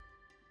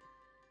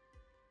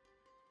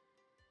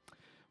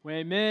Well,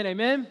 amen,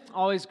 amen.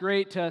 Always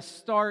great to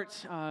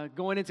start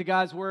going into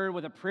God's Word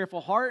with a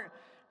prayerful heart,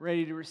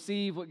 ready to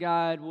receive what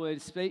God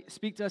would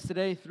speak to us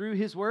today through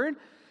His Word.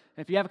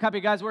 If you have a copy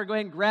of God's Word, go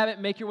ahead and grab it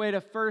and make your way to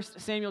 1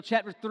 Samuel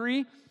chapter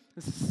 3.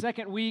 This is the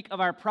second week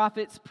of our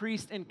Prophets,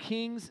 Priests, and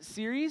Kings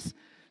series.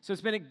 So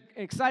it's been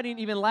exciting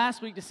even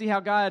last week to see how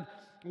God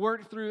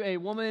worked through a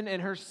woman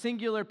and her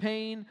singular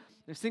pain,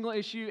 their single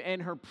issue,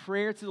 and her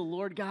prayer to the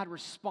Lord. God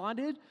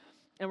responded,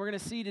 and we're going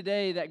to see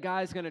today that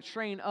God's going to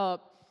train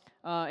up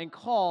and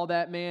call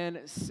that man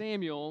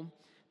Samuel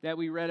that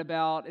we read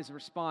about as a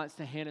response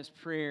to Hannah's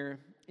prayer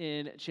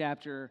in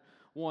chapter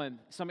 1.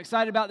 So I'm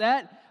excited about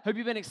that. Hope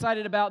you've been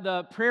excited about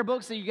the prayer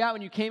books that you got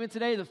when you came in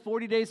today, the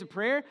 40 days of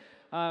prayer.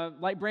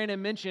 Like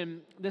Brandon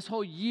mentioned, this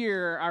whole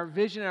year, our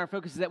vision and our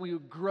focus is that we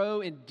would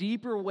grow in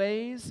deeper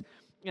ways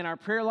in our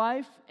prayer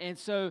life. And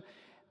so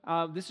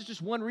this is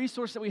just one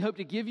resource that we hope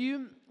to give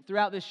you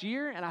throughout this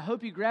year, and I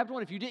hope you grabbed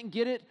one. If you didn't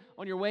get it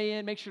on your way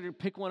in, make sure to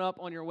pick one up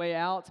on your way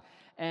out.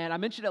 And I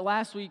mentioned it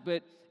last week,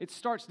 but it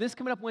starts this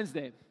coming up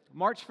Wednesday,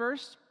 March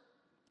 1st.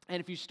 And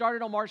if you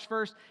started on March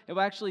 1st, it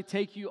will actually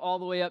take you all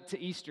the way up to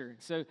Easter.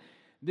 So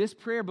this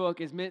prayer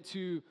book is meant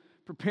to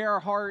prepare our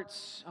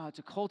hearts,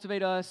 to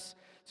cultivate us,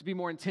 to be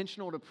more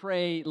intentional to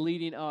pray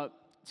leading up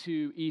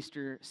to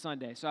Easter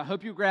Sunday. So I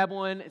hope you grab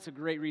one. It's a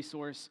great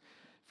resource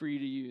for you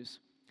to use.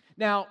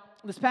 Now,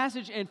 this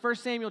passage in 1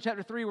 Samuel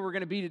chapter 3, where we're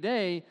going to be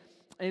today,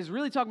 is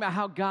really talking about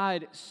how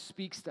God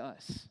speaks to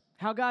us,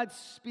 how God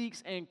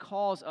speaks and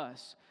calls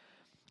us.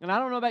 And I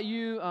don't know about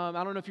you, I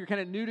don't know if you're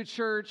kind of new to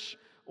church,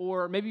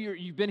 or maybe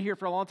you've been here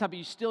for a long time, but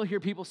you still hear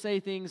people say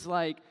things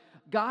like,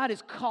 God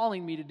is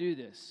calling me to do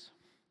this,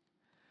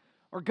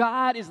 or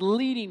God is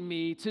leading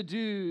me to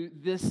do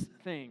this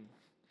thing.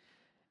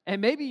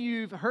 And maybe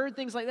you've heard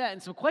things like that,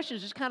 and some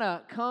questions just kind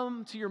of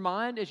come to your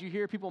mind as you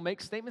hear people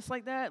make statements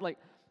like that, like,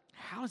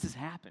 how does this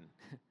happen?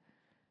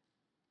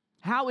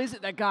 How is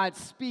it that God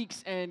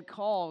speaks and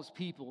calls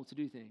people to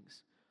do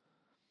things?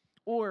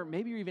 Or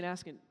maybe you're even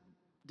asking,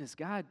 does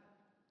God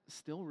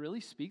still really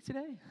speak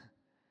today?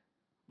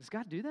 Does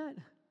God do that?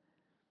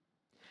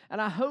 And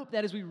I hope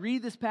that as we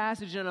read this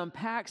passage and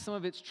unpack some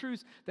of its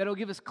truths, that it'll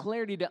give us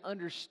clarity to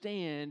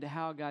understand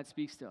how God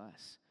speaks to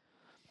us.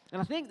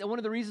 And I think that one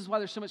of the reasons why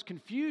there's so much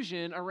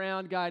confusion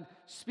around God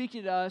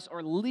speaking to us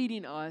or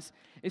leading us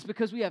is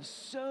because we have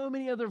so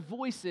many other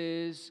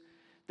voices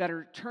that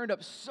are turned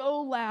up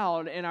so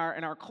loud in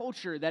our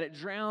culture that it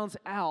drowns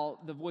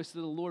out the voice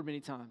of the Lord many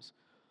times.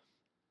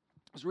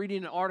 I was reading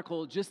an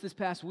article just this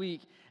past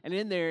week, and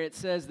in there it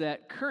says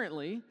that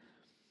currently,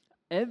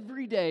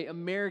 every day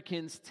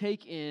Americans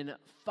take in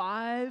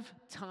 5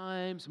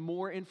 times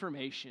more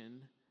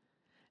information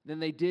than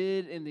they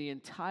did in the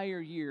entire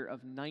year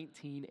of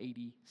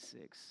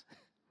 1986.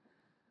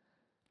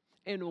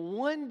 In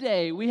one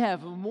day, we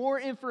have more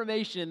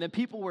information than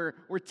people were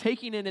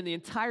taking in the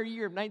entire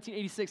year of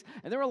 1986.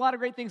 And there were a lot of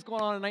great things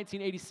going on in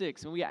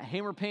 1986. And we got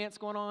Hammer Pants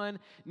going on,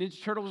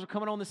 Ninja Turtles are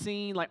coming on the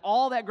scene, like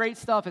all that great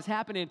stuff is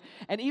happening.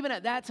 And even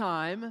at that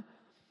time,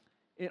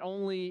 a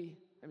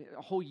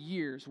whole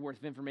year's worth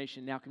of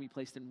information now can be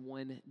placed in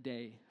one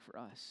day for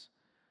us.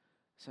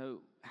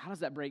 So how does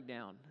that break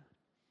down?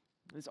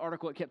 This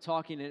article, it kept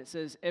talking, and it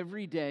says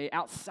every day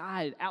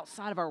outside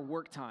of our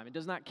work time, it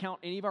does not count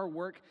any of our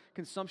work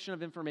consumption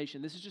of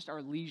information. This is just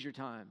our leisure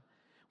time.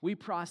 We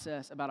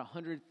process about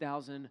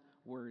 100,000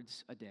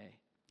 words a day,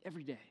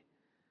 every day.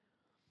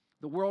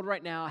 The world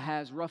right now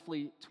has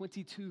roughly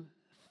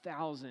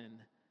 22,000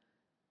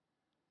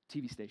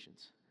 TV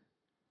stations.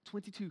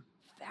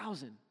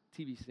 22,000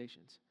 TV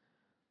stations,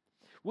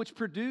 which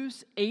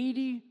produce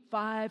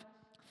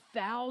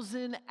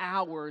 85,000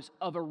 hours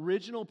of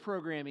original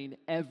programming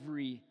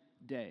every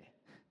day.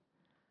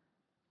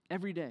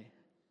 Every day.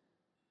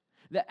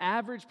 The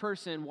average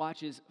person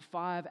watches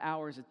 5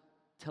 hours of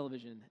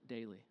television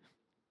daily.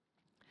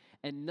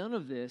 And none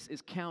of this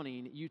is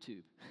counting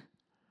YouTube.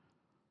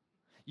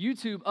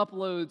 YouTube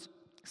uploads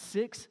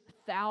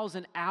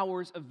 6,000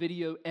 hours of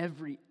video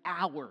every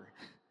hour.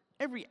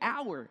 Every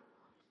hour.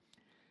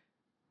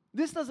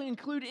 This doesn't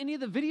include any of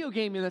the video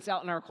gaming that's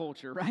out in our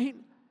culture, right?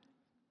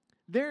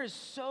 There is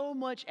so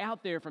much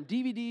out there, from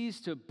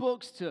DVDs to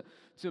books to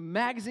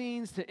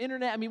magazines to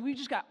internet. I mean, we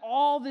just got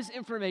all this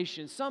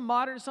information, some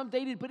modern, some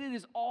dated, but it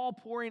is all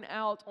pouring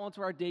out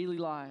onto our daily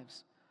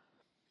lives.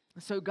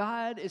 So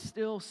God is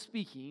still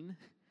speaking,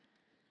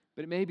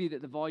 but it may be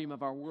that the volume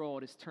of our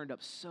world is turned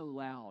up so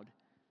loud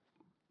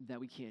that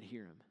we can't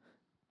hear Him.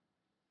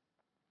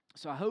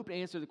 So I hope to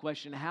answer the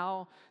question,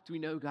 how do we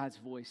know God's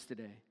voice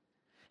today?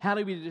 How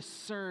do we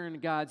discern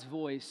God's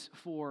voice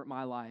for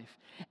my life?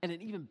 And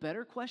an even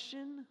better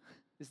question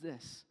is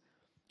this.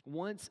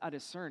 Once I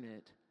discern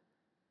it,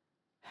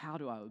 how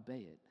do I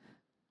obey it?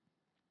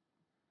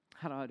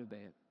 How do I obey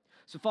it?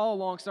 So follow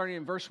along, starting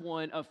in verse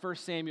 1 of 1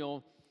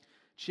 Samuel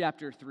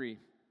chapter 3.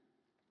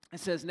 It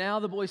says, "Now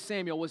the boy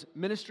Samuel was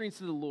ministering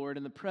to the Lord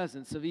in the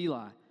presence of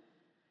Eli,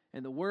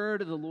 and the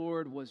word of the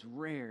Lord was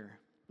rare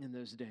in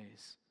those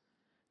days.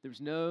 There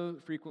was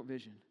no frequent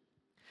vision.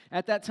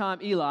 At that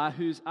time, Eli,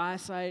 whose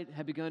eyesight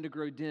had begun to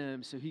grow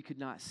dim so he could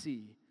not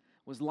see,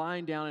 was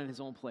lying down in his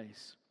own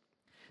place.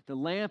 The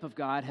lamp of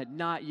God had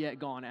not yet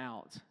gone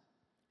out,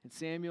 and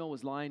Samuel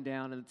was lying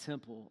down in the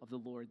temple of the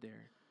Lord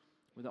there,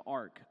 where the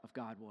ark of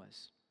God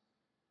was.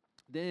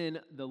 Then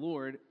the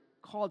Lord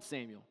called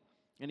Samuel,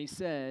 and he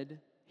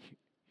said,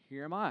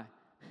 "Here am I."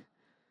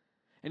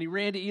 And he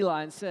ran to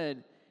Eli and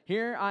said,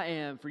 "Here I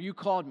am, for you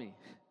called me."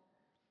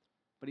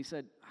 But he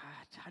said,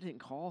 "I didn't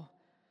call.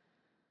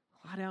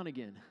 Lie down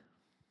again."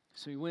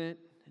 So he went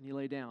and he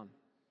lay down.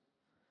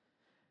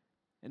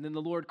 And then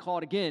the Lord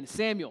called again,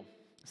 "Samuel."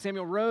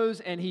 Samuel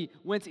rose and he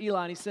went to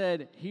Eli and he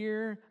said,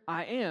 "Here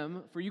I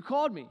am, for you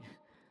called me."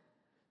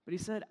 But he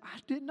said, "I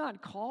did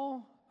not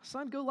call.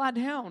 Son, go lie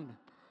down."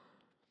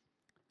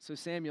 So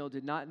Samuel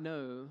did not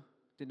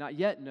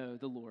yet know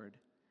the Lord,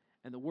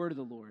 and the word of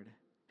the Lord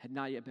had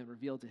not yet been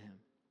revealed to him.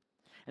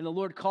 And the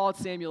Lord called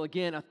Samuel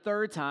again a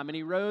third time, and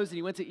he rose and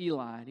he went to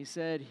Eli, and he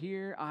said,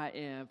 "Here I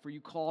am, for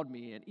you called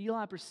me." And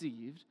Eli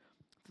perceived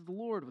that the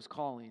Lord was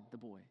calling the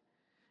boy.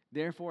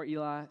 Therefore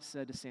Eli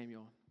said to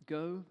Samuel,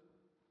 "Go,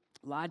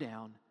 lie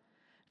down.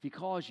 If he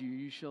calls you,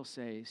 you shall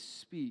say,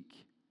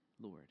 'Speak,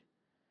 Lord,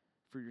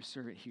 for your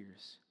servant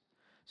hears.'"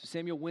 So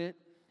Samuel went,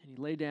 and he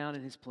lay down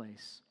in his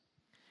place.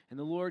 And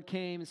the Lord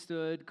came and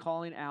stood,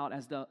 calling out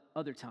as the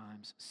other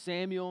times,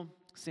 "Samuel,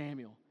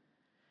 Samuel."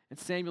 And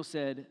Samuel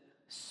said,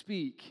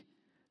 "Speak,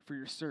 for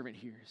your servant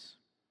hears."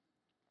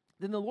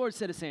 Then the Lord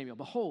said to Samuel,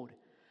 "Behold,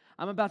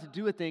 I'm about to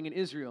do a thing in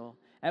Israel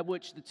at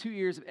which the 2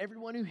 ears of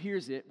everyone who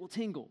hears it will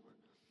tingle.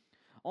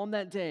 On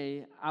that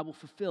day I will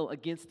fulfill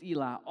against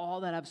Eli all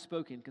that I've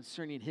spoken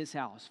concerning his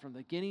house from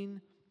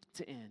beginning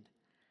to end.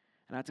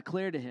 And I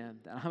declare to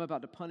him that I'm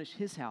about to punish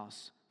his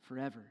house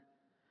forever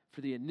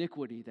for the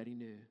iniquity that he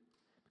knew,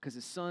 because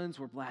his sons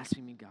were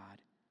blaspheming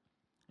God,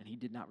 and he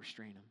did not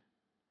restrain them.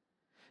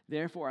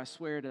 Therefore I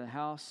swear to the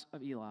house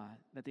of Eli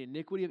that the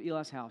iniquity of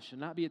Eli's house shall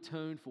not be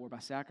atoned for by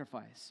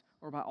sacrifice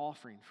or by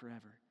offering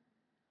forever."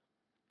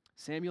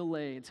 Samuel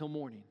lay until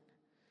morning.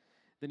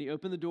 Then he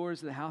opened the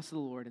doors of the house of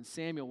the Lord, and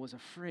Samuel was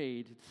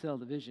afraid to tell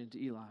the vision to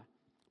Eli.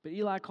 But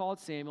Eli called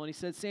Samuel, and he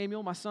said,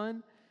 "Samuel, my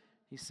son?"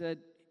 He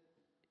said,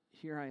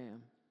 "Here I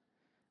am."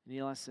 And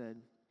Eli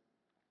said,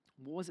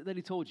 "What was it that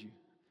he told you?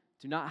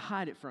 Do not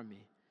hide it from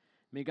me.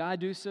 May God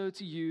do so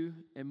to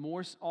you, and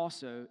more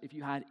also, if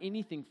you hide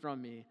anything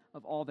from me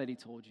of all that he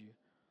told you."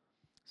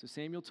 So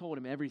Samuel told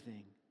him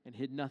everything and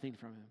hid nothing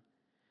from him.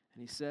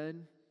 And he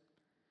said,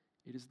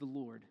 "It is the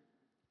Lord.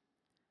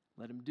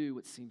 Let him do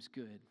what seems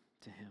good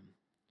to him."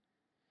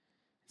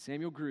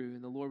 Samuel grew,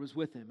 and the Lord was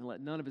with him, and let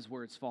none of his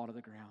words fall to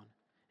the ground.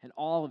 And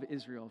all of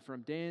Israel,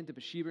 from Dan to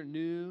Beersheba,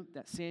 knew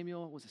that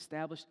Samuel was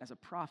established as a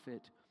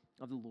prophet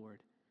of the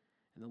Lord.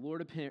 And the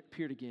Lord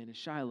appeared again in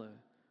Shiloh,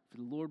 for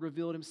the Lord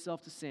revealed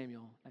himself to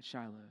Samuel at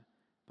Shiloh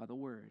by the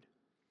word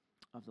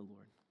of the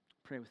Lord.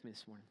 Pray with me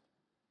this morning.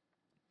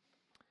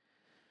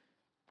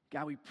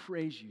 God, we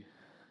praise you.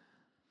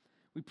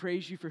 We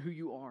praise you for who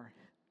you are,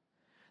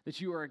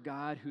 that you are a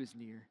God who is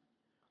near.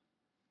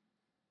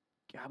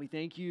 God, we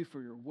thank you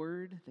for your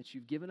word that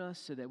you've given us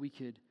so that we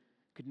could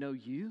know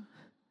you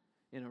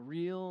in a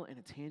real and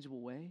a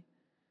tangible way,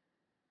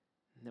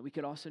 and that we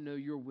could also know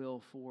your will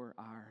for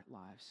our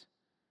lives.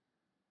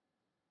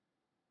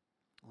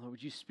 Lord,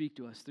 would you speak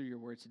to us through your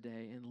word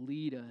today and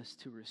lead us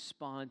to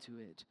respond to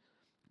it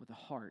with a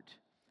heart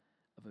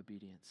of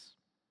obedience.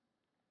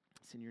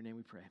 It's in your name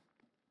we pray.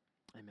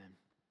 Amen.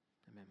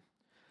 Amen.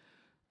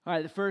 All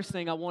right, the first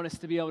thing I want us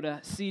to be able to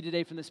see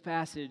today from this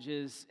passage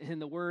is, in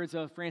the words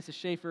of Francis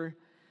Schaeffer,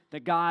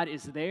 that God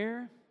is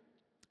there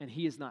and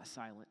he is not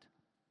silent.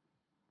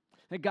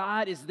 That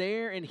God is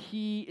there and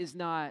he is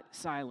not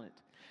silent.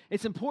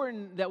 It's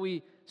important that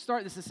we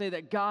start this to say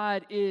that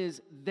God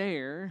is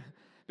there,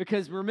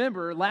 because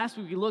remember, last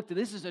week we looked at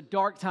this is a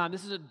dark time.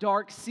 This is a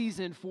dark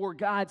season for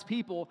God's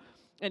people.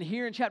 And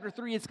here in chapter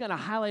 3, it's going to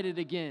highlight it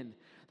again.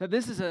 That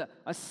this is a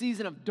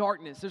season of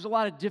darkness. There's a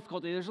lot of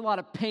difficulty. There's a lot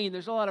of pain.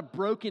 There's a lot of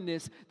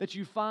brokenness that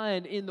you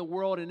find in the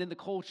world and in the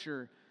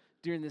culture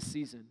during this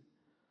season.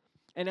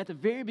 And at the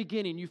very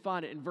beginning, you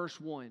find it in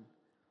verse 1.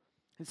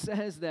 It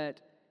says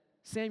that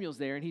Samuel's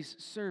there and he's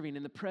serving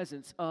in the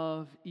presence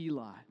of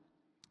Eli.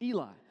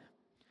 Eli.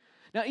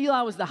 Now,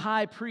 Eli was the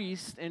high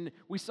priest, and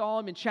we saw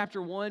him in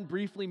chapter 1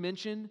 briefly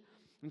mentioned.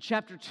 In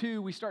chapter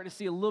 2, we start to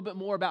see a little bit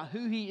more about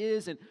who he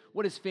is and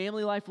what his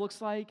family life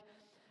looks like.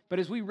 But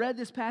as we read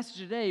this passage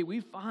today, we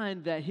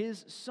find that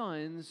his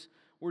sons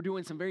were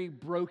doing some very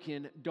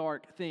broken,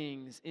 dark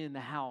things in the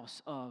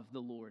house of the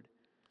Lord.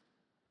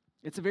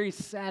 It's a very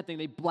sad thing.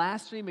 They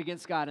blaspheme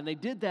against God, and they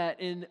did that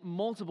in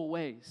multiple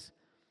ways.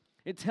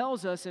 It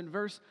tells us in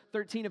verse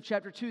 13 of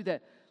chapter 2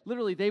 that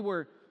literally they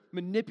were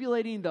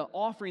manipulating the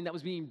offering that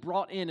was being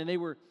brought in, and they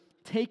were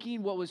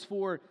taking what was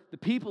for the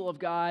people of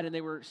God, and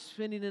they were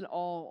spending it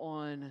all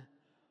on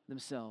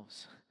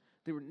themselves.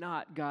 They were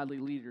not godly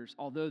leaders,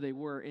 although they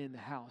were in the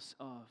house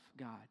of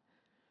God.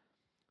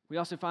 We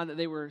also find that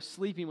they were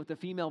sleeping with the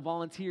female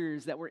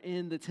volunteers that were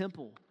in the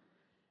temple.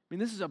 mean,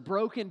 this is a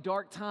broken,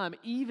 dark time,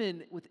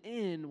 even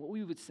within what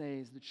we would say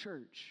is the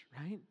church,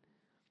 right?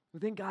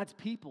 Within God's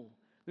people,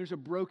 there's a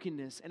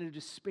brokenness and a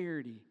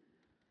disparity.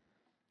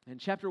 In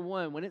chapter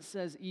 1, when it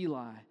says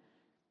Eli,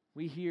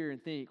 we hear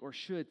and think, or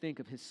should think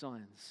of his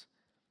sons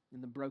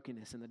in the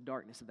brokenness and the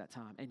darkness of that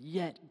time. And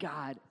yet,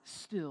 God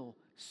still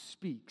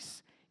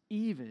speaks,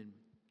 even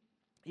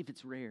if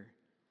it's rare.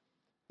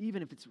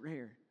 Even if it's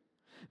rare.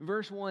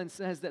 Verse 1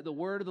 says that the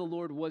word of the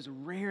Lord was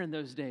rare in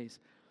those days.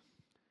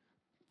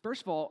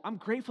 First of all, I'm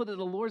grateful that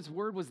the Lord's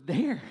word was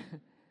there,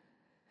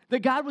 that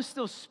God was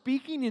still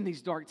speaking in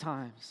these dark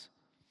times.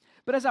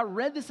 But as I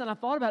read this and I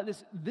thought about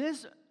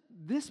this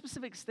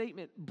specific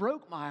statement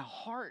broke my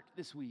heart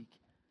this week,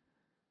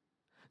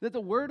 that the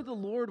word of the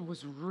Lord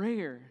was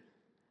rare.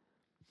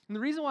 And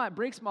the reason why it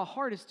breaks my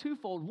heart is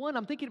twofold. One,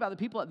 I'm thinking about the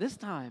people at this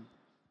time,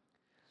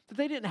 that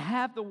they didn't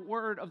have the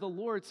word of the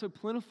Lord so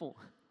plentiful.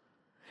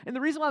 And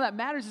the reason why that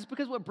matters is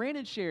because what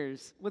Brandon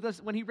shares with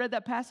us when he read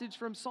that passage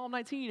from Psalm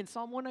 19 and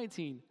Psalm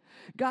 119.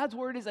 God's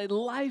word is a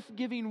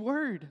life-giving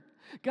word.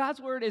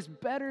 God's word is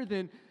better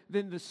than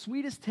the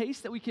sweetest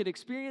taste that we could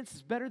experience.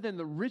 It's better than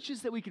the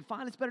riches that we could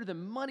find. It's better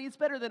than money. It's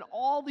better than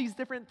all these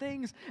different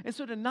things. And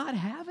so to not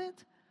have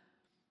it,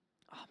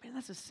 oh man,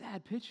 that's a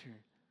sad picture.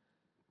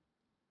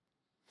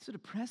 It's a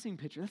depressing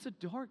picture. That's a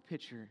dark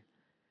picture.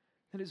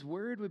 That his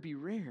word would be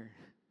rare.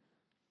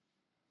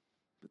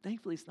 But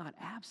thankfully, it's not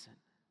absent.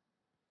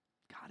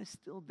 God is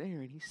still there,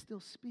 and he still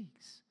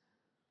speaks.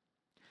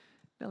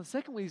 Now, the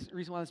second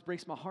reason why this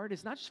breaks my heart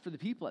is not just for the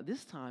people at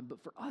this time,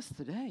 but for us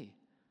today.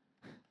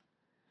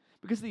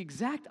 Because the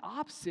exact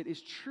opposite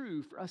is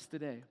true for us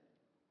today.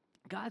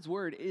 God's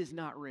word is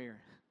not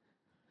rare.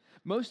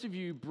 Most of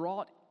you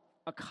brought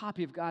a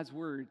copy of God's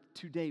word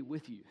today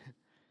with you.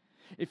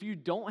 If you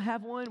don't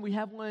have one, we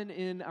have one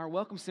in our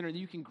Welcome Center that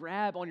you can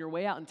grab on your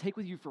way out and take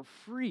with you for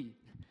free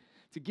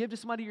to give to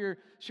somebody you're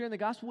sharing the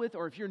gospel with,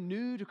 or if you're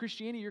new to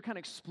Christianity, you're kind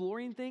of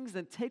exploring things,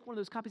 then take one of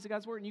those copies of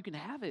God's word and you can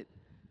have it.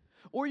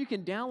 Or you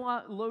can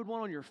download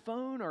one on your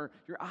phone or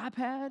your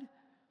iPad,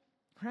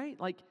 right?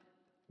 Like,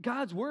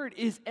 God's word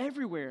is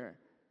everywhere.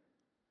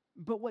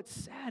 But what's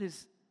sad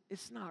is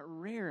it's not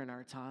rare in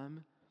our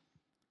time.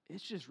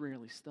 It's just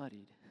rarely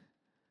studied.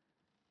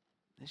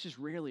 It's just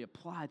rarely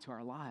applied to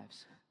our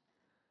lives.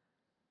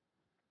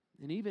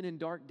 And even in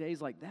dark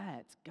days like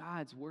that,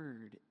 God's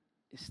word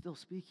is still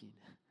speaking.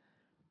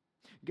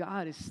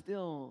 God is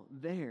still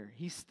there.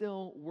 He's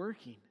still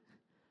working.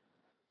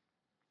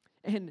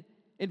 And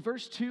in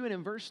verse 2 and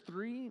in verse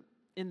 3,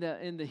 in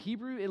the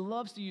Hebrew, it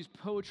loves to use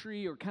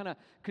poetry or kind of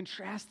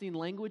contrasting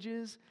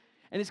languages.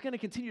 And it's going to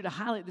continue to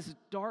highlight this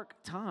dark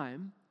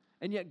time,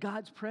 and yet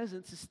God's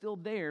presence is still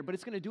there, but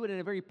it's going to do it in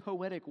a very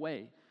poetic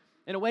way,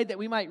 in a way that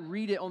we might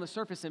read it on the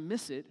surface and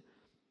miss it.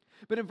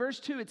 But in verse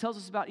 2, it tells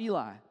us about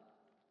Eli.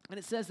 And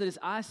it says that his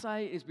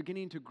eyesight is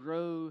beginning to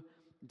grow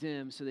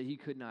dim so that he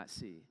could not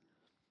see.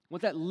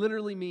 What that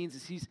literally means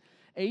is he's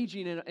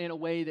aging in a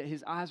way that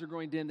his eyes are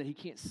growing dim, that he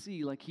can't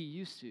see like he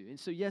used to. And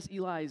so, yes,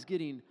 Eli is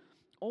getting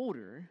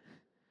older,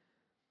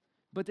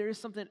 but there is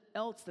something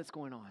else that's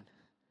going on.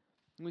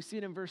 And we see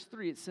it in verse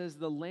 3. It says,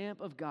 the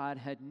lamp of God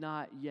had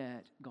not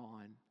yet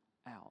gone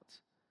out.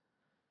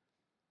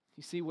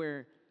 You see,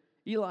 where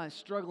Eli is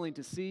struggling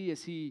to see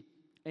as he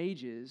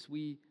ages,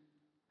 we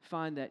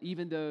find that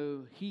even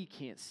though he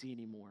can't see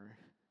anymore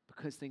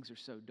because things are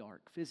so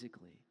dark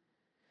physically,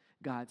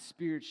 God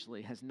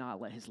spiritually has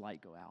not let his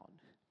light go out.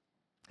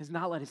 Has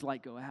not let his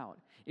light go out.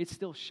 It's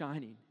still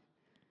shining.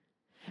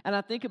 And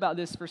I think about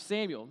this for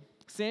Samuel.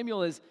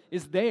 Samuel is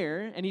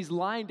there, and he's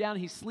lying down,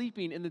 he's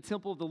sleeping in the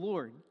temple of the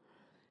Lord.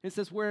 It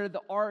says where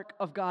the ark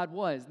of God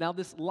was. Now,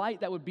 this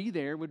light that would be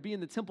there would be in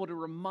the temple to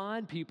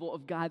remind people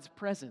of God's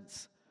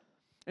presence.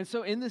 And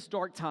so in this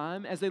dark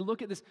time, as they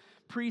look at this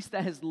priest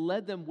that has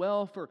led them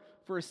well for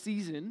a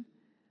season,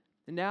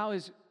 and now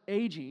is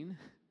aging,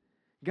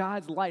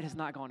 God's light has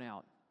not gone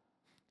out.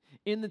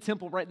 In the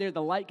temple right there,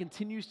 the light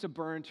continues to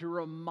burn to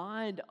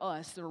remind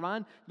us, to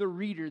remind the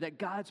reader that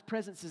God's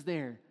presence is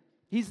there.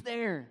 He's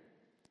there.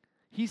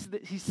 He's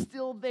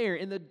still there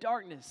in the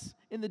darkness,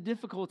 in the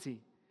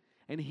difficulty.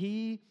 And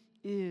he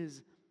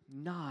is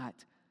not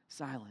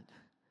silent.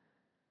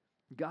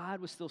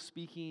 God was still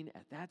speaking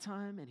at that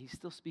time, and he's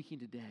still speaking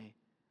today.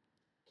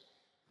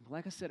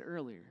 Like I said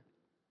earlier,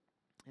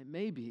 it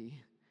may be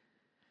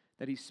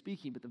that he's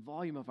speaking, but the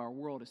volume of our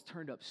world is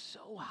turned up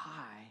so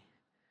high,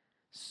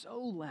 so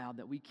loud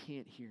that we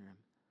can't hear him.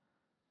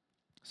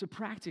 So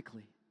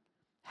practically,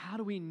 how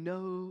do we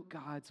know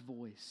God's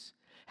voice?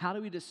 How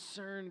do we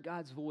discern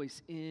God's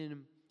voice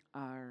in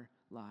our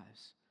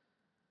lives?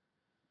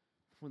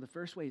 Well, the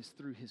first way is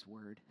through his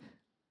word.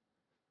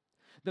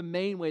 The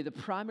main way, the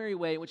primary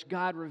way in which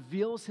God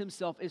reveals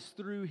himself is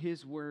through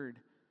his word.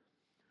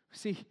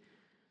 See,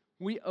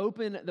 we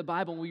open the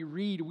Bible and we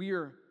read, we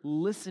are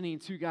listening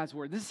to God's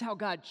word. This is how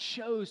God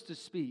chose to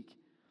speak.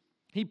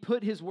 He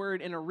put his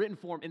word in a written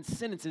form, in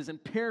sentences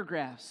and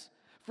paragraphs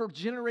for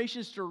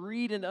generations to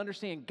read and to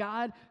understand.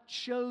 God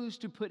chose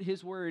to put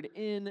his word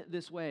in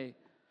this way.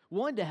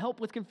 One, to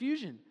help with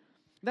confusion.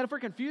 That if we're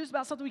confused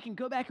about something, we can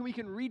go back and we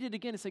can read it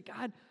again and say,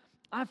 God,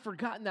 I've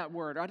forgotten that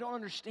word, or I don't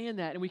understand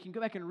that, and we can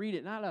go back and read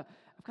it. I've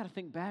got to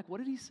think back, what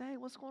did he say?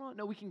 What's going on?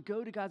 No, we can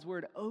go to God's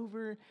word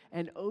over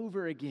and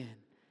over again.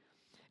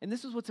 And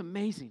this is what's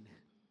amazing.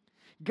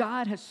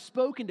 God has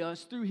spoken to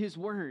us through his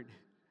word.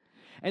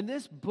 And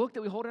this book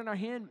that we hold in our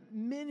hand,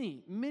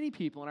 many, many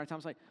people in our time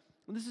is like,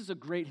 well, this is a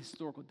great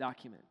historical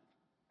document.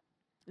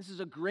 This is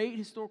a great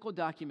historical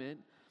document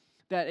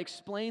that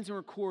explains and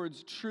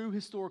records true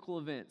historical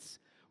events,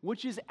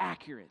 which is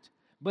accurate.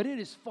 But it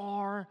is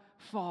far,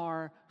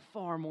 far,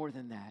 far more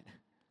than that.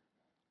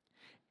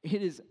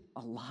 It is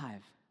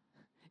alive.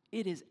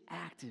 It is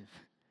active.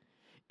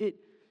 It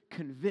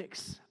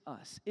convicts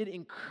us. It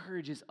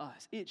encourages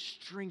us. It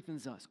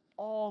strengthens us,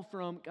 all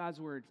from God's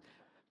word.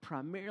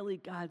 Primarily,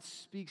 God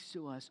speaks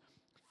to us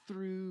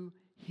through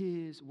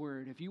his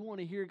word. If you want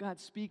to hear God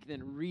speak,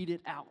 then read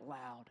it out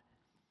loud.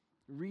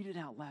 Read it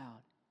out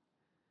loud.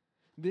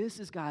 This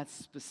is God's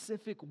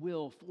specific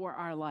will for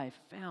our life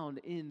found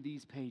in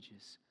these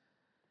pages.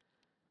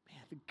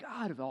 Man, the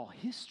God of all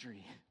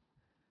history,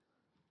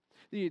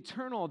 the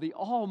eternal, the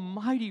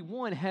almighty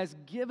one has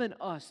given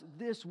us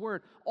this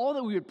word, all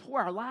that we would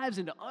pour our lives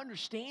into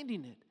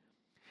understanding it.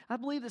 I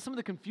believe that some of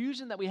the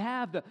confusion that we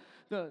have,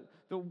 the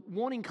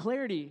wanting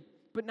clarity,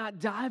 but not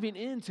diving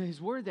into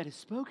his word that is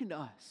spoken to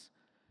us.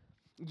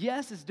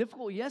 Yes, it's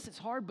difficult. Yes, it's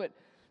hard, but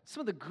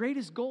some of the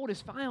greatest gold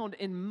is found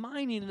in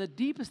mining in the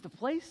deepest of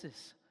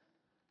places.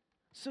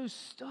 So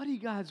study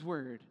God's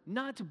word,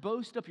 not to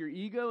boast up your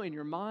ego and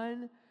your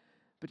mind,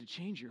 but to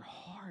change your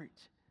heart.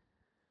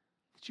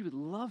 That you would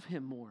love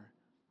him more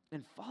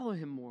and follow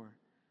him more.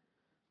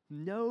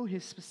 Know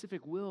his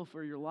specific will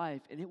for your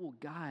life, and it will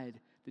guide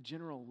the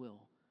general will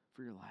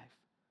for your life.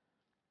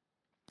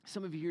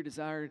 Some of you here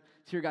desire to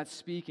hear God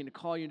speak and to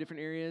call you in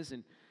different areas,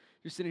 and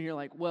you're sitting here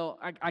like, well,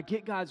 I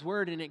get God's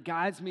word and it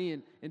guides me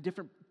in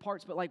different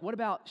parts, but like, what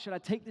about, should I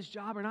take this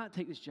job or not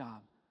take this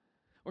job?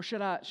 Or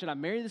should I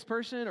marry this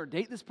person or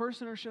date this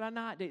person, or should I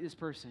not date this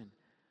person?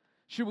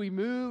 Should we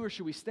move or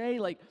should we stay?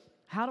 Like,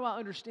 how do I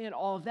understand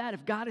all of that?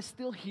 If God is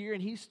still here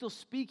and he's still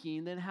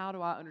speaking, then how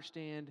do I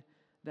understand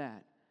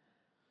that?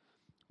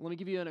 Let me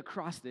give you an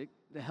acrostic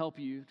to help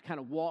you kind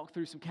of walk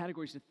through some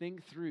categories to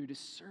think through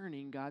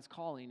discerning God's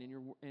calling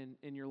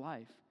in your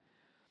life.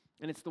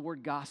 And it's the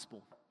word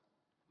gospel.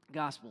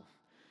 Gospel.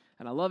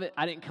 And I love it.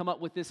 I didn't come up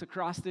with this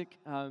acrostic.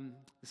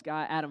 This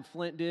guy, Adam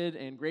Flint, did,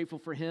 and grateful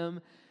for him.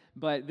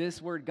 But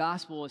this word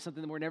gospel is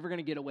something that we're never going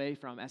to get away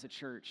from as a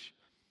church.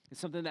 It's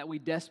something that we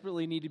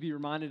desperately need to be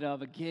reminded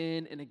of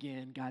again and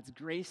again. God's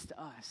grace to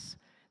us,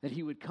 that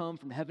he would come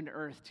from heaven to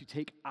earth to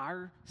take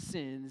our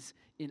sins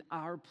in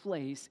our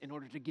place in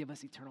order to give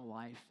us eternal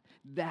life.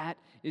 That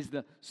is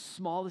the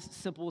smallest,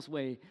 simplest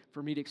way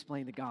for me to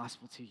explain the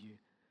gospel to you.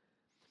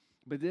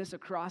 But this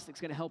acrostic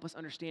is going to help us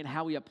understand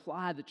how we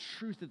apply the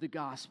truth of the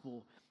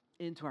gospel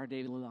into our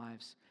daily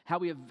lives, how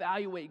we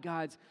evaluate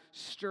God's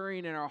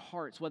stirring in our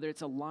hearts, whether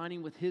it's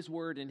aligning with his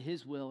word and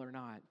his will or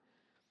not.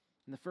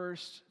 And the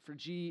first for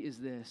G is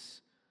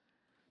this: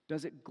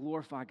 does it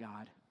glorify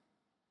God?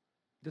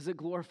 Does it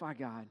glorify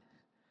God?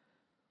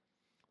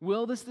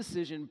 Will this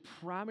decision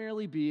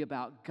primarily be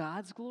about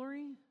God's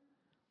glory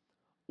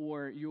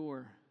or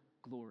your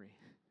glory?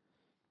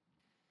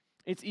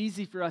 It's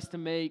easy for us to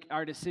make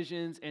our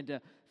decisions and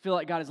to feel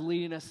like God is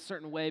leading us a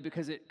certain way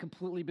because it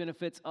completely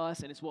benefits us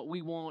and it's what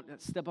we want,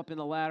 that step up in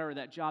the ladder or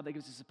that job that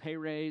gives us a pay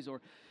raise,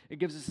 or it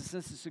gives us a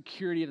sense of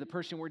security of the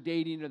person we're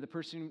dating or the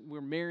person we're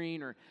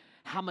marrying, or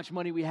how much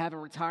money we have in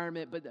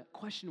retirement. But the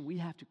question we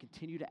have to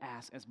continue to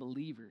ask as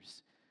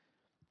believers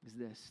is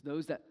this: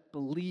 those that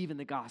believe in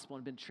the gospel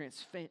and have been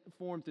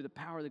transformed through the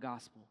power of the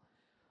gospel,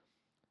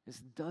 is,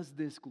 does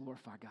this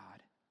glorify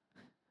God?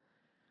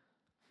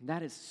 And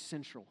that is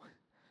central.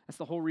 That's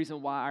the whole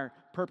reason why our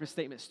purpose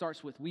statement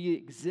starts with, we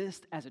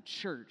exist as a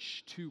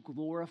church to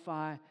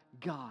glorify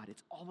God.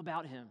 It's all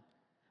about him.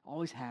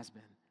 Always has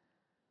been.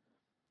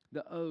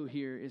 The O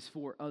here is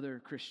for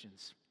other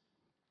Christians.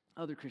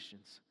 Other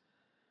Christians.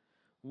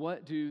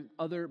 What do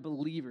other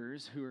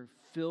believers who are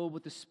filled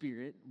with the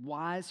Spirit,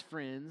 wise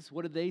friends,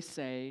 what do they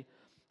say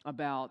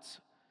about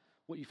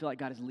what you feel like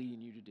God is leading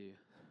you to do?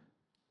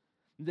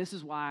 This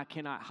is why I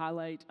cannot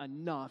highlight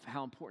enough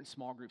how important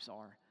small groups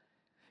are.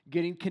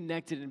 Getting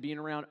connected and being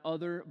around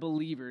other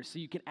believers so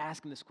you can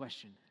ask them this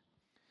question.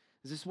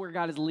 Is this where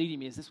God is leading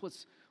me? Is this what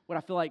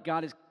I feel like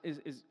God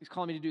is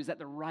calling me to do? Is that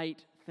the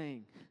right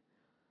thing?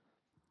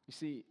 You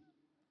see,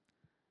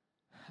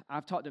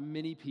 I've talked to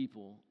many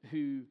people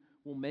who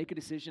will make a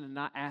decision and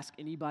not ask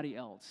anybody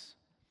else.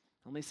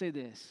 Let me say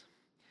this: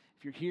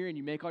 if you're here and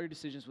you make all your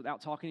decisions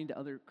without talking to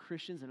other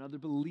Christians and other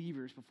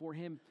believers before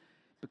him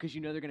because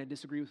you know they're going to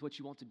disagree with what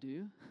you want to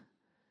do,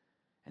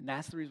 and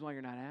that's the reason why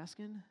you're not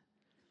asking,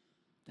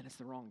 then it's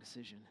the wrong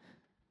decision.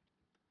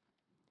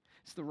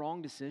 It's the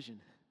wrong decision.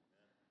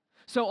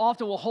 So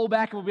often we'll hold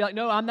back and we'll be like,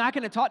 no, I'm not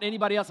going to talk to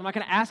anybody else. I'm not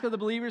going to ask other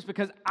believers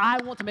because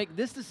I want to make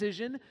this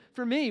decision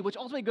for me, which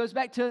ultimately goes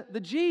back to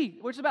the G,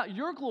 which is about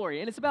your glory,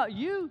 and it's about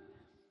you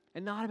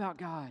and not about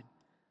God.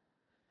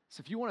 So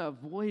if you want to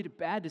avoid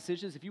bad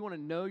decisions, if you want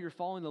to know you're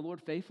following the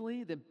Lord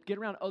faithfully, then get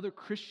around other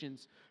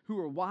Christians who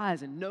are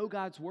wise and know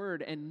God's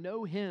word and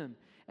know Him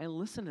and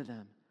listen to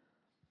them,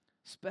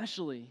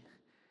 especially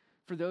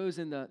for those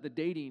in the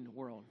dating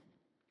world.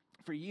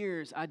 For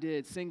years, I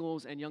did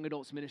singles and young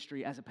adults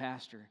ministry as a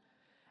pastor,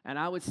 and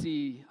I would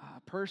see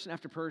person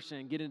after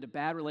person get into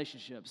bad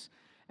relationships,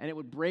 and it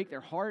would break their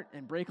heart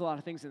and break a lot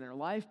of things in their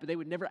life, but they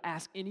would never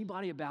ask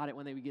anybody about it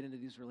when they would get into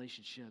these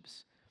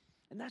relationships.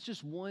 And that's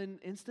just one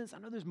instance. I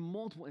know there's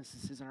multiple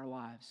instances in our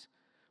lives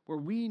where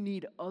we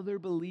need other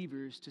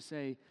believers to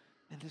say,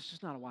 man, this is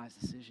just not a wise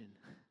decision.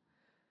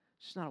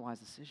 It's just not a wise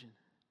decision.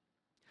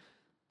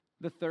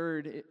 The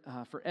third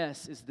for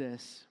S is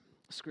this,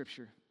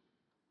 Scripture.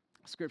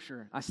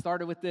 Scripture. I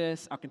started with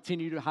this. I'll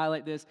continue to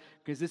highlight this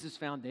because this is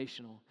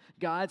foundational.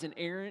 God's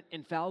inerrant,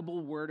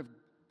 infallible word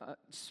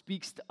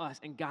speaks to us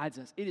and guides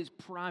us. It is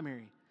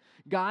primary.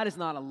 God is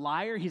not a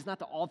liar. He's not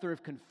the author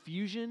of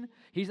confusion.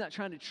 He's not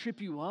trying to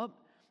trip you up.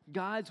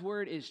 God's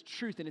word is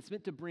truth, and it's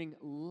meant to bring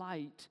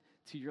light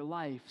to your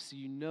life so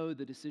you know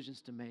the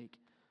decisions to make.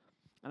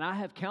 And I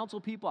have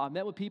counseled people, I've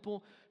met with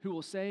people who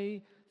will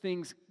say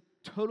things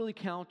totally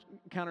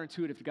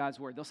counterintuitive to God's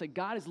word. They'll say,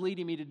 God is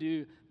leading me to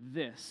do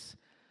this.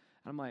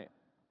 And I'm like,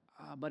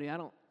 buddy, I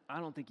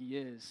don't think He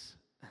is.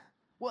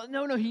 Well,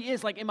 no, He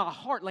is. Like in my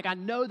heart, like I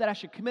know that I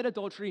should commit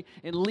adultery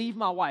and leave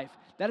my wife.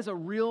 That is a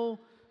real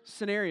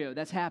scenario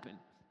that's happened.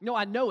 No,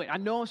 I know it. I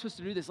know I'm supposed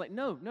to do this. Like,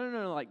 no.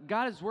 Like,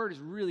 God's word is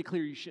really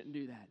clear. You shouldn't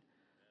do that.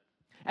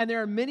 And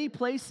there are many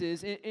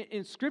places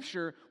in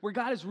Scripture where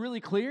God is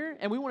really clear,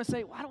 and we want to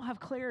say, well, I don't have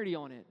clarity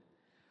on it.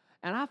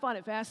 And I find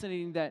it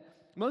fascinating that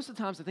most of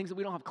the times the things that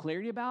we don't have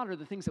clarity about are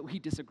the things that we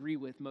disagree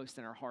with most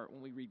in our heart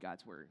when we read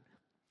God's word.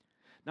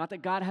 Not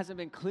that God hasn't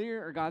been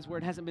clear or God's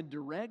word hasn't been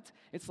direct.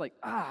 It's like,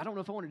 I don't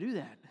know if I want to do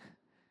that.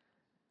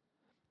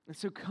 And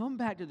so come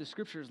back to the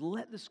Scriptures.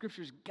 Let the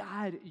Scriptures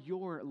guide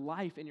your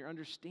life and your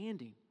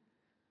understanding.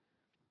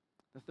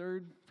 The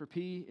third for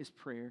P is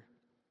prayer.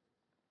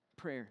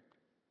 Prayer.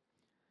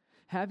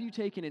 Have you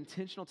taken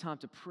intentional time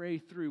to pray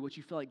through what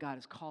you feel like God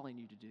is calling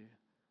you to do? You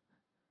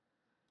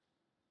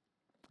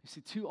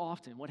see, too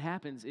often what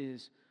happens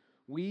is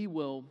we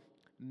will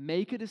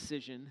make a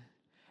decision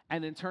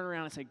and then turn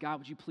around and say, God,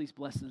 would you please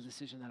bless the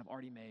decision that I've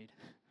already made?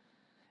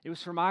 It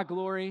was for my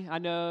glory, I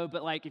know,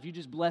 but like if you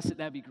just bless it,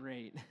 that'd be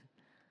great.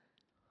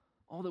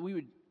 All that we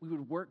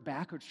would work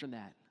backwards from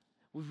that.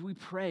 Would we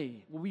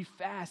pray? Will we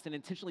fast and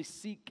intentionally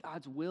seek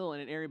God's will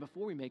in an area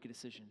before we make a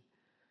decision,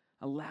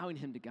 allowing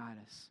Him to guide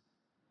us?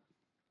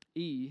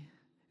 E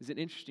is an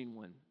interesting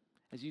one.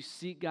 As you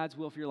seek God's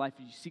will for your life,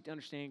 as you seek to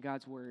understand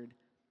God's word,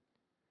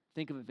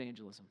 think of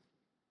evangelism.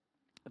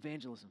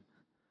 Evangelism.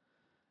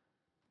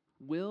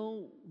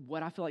 Will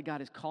what I feel like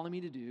God is calling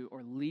me to do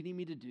or leading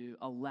me to do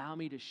allow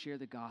me to share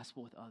the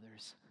gospel with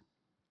others?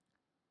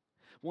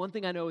 One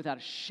thing I know without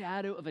a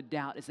shadow of a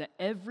doubt is that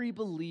every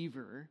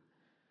believer,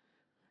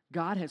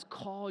 God has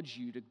called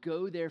you to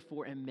go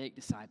therefore and make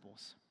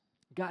disciples.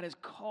 God has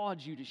called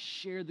you to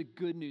share the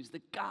good news,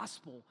 the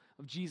gospel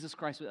of Jesus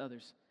Christ with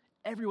others.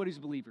 Everyone who's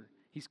a believer,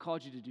 He's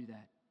called you to do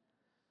that.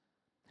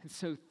 And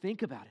so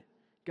think about it.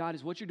 God,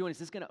 is what you're doing, is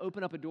this going to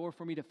open up a door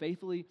for me to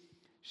faithfully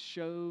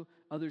show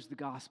others the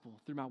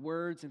gospel through my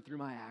words and through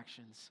my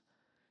actions?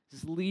 Is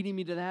this leading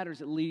me to that, or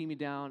is it leading me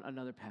down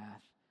another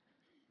path?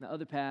 The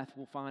other path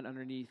we'll find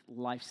underneath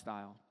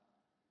lifestyle.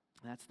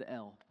 That's the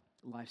L,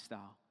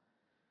 lifestyle.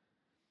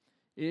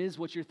 Is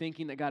what you're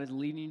thinking that God is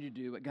leading you to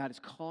do, what God is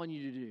calling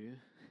you to do,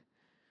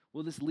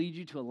 will this lead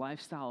you to a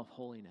lifestyle of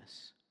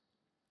holiness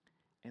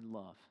and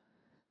love?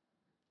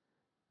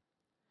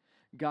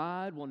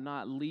 God will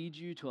not lead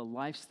you to a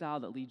lifestyle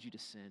that leads you to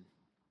sin.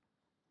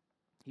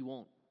 He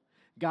won't.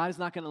 God is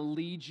not going to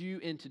lead you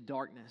into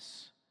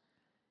darkness.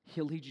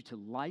 He'll lead you to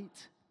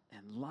light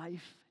and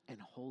life and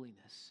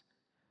holiness.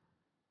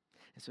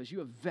 And so as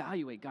you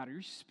evaluate, God, are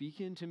you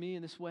speaking to me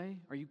in this way?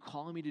 Are you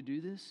calling me to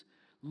do this?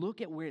 Look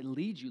at where it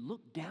leads you.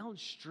 Look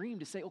downstream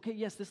to say, okay,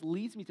 yes, this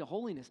leads me to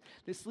holiness.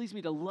 This leads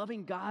me to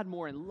loving God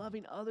more and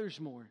loving others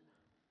more.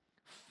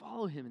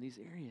 Follow Him in these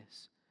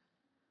areas.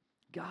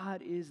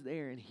 God is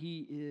there and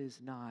He is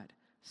not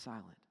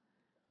silent.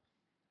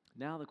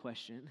 Now the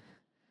question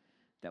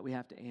that we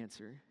have to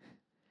answer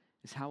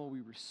is, how will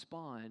we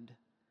respond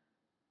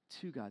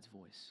to God's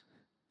voice?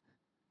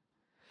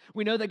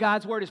 We know that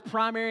God's word is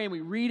primary and we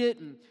read it,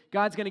 and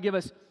God's going to give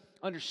us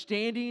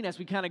understanding as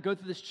we kind of go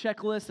through this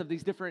checklist of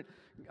these different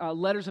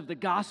letters of the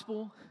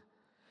gospel.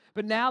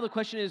 But now the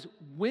question is,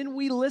 when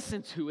we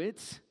listen to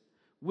it,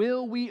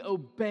 will we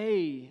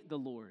obey the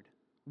Lord?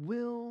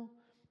 Will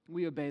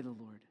we obey the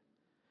Lord?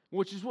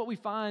 Which is what we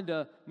find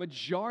a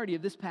majority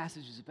of this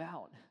passage is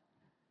about.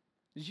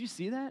 Did you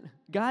see that?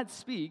 God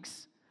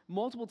speaks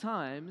multiple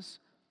times,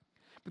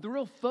 but the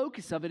real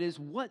focus of it is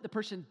what the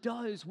person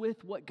does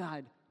with what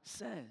God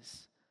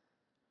says.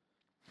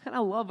 And I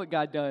love what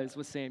God does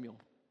with Samuel.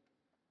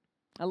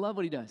 I love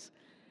what He does.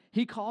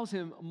 He calls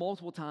him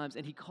multiple times,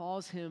 and He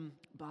calls him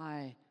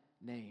by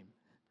name.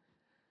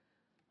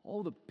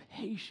 Oh, the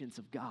patience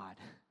of God.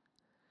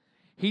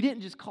 He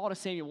didn't just call to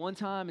Samuel one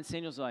time, and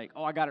Samuel's like,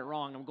 oh, I got it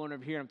wrong. I'm going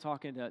over here. I'm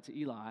talking to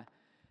Eli.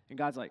 And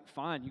God's like,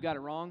 fine, you got it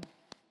wrong.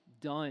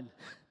 Done.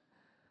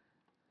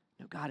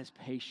 No, God is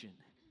patient.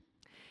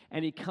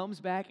 And he comes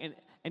back, and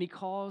he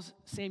calls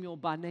Samuel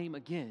by name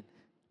again.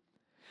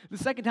 The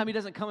second time, he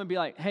doesn't come and be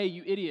like, hey,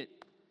 you idiot.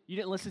 You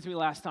didn't listen to me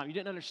last time. You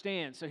didn't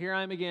understand. So here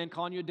I am again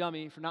calling you a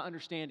dummy for not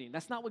understanding.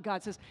 That's not what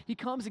God says. He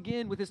comes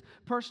again with this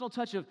personal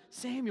touch of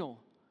Samuel.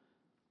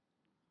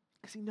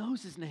 Because he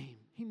knows his name.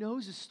 He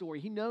knows his story.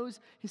 He knows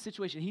his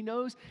situation. He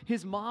knows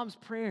his mom's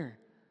prayer.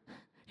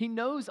 He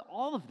knows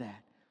all of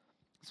that.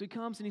 So he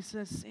comes and he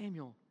says,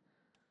 Samuel.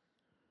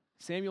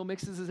 Samuel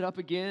mixes it up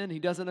again. He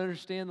doesn't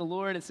understand the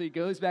Lord, and so he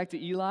goes back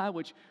to Eli,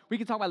 which we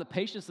can talk about the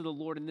patience of the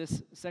Lord in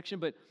this section,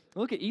 but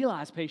look at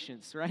Eli's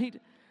patience, right?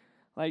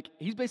 Like,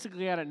 he's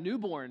basically got a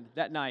newborn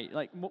that night,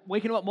 like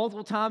waking him up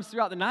multiple times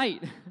throughout the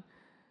night.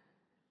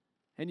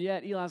 And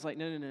yet Eli's like,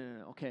 no,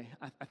 okay,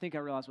 I think I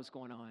realize what's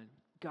going on.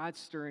 God's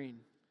stirring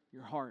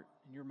your heart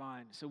and your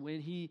mind. So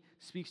when he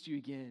speaks to you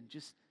again,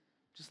 just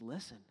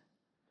listen.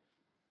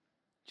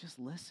 Just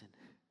listen.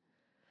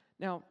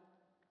 Now,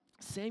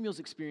 Samuel's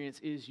experience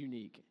is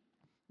unique.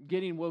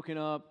 Getting woken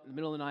up in the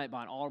middle of the night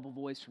by an audible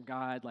voice from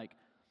God, like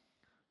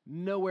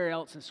nowhere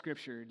else in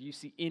Scripture do you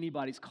see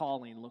anybody's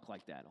calling look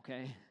like that,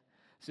 okay?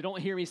 So don't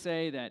hear me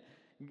say that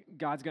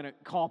God's going to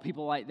call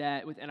people like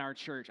that within our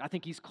church. I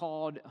think he's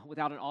called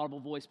without an audible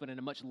voice, but in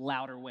a much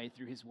louder way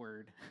through his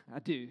word. I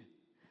do.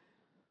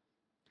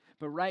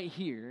 But right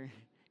here,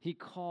 he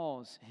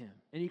calls him,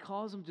 and he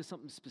calls him to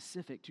something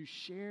specific, to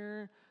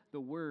share the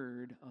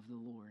word of the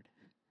Lord.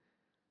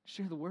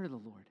 Share the word of the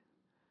Lord,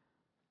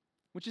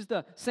 which is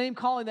the same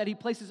calling that he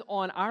places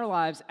on our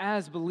lives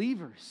as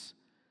believers,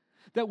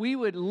 that we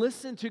would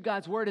listen to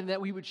God's word and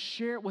that we would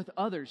share it with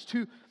others,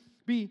 to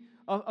be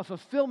a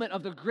fulfillment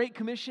of the Great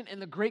Commission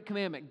and the Great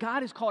Commandment.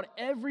 God has called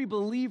every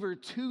believer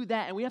to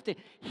that, and we have to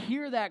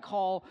hear that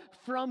call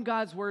from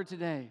God's word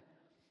today.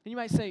 And you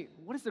might say,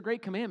 what is the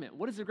Great Commandment?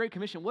 What is the Great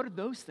Commission? What are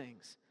those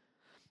things?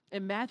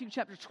 In Matthew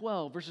chapter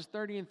 12, verses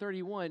 30 and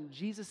 31,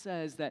 Jesus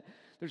says that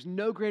there's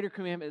no greater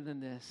commandment than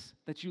this,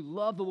 that you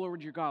love the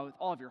Lord your God with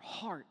all of your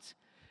heart,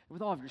 and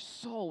with all of your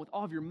soul, with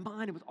all of your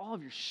mind, and with all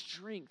of your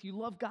strength. You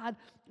love God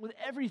with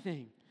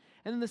everything.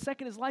 And then the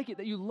second is like it,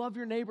 that you love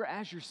your neighbor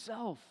as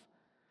yourself.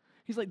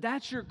 He's like,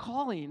 that's your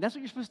calling. That's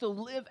what you're supposed to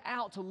live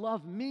out, to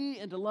love me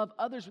and to love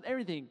others with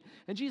everything.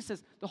 And Jesus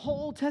says, the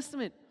whole Old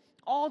Testament,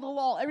 all the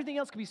law, everything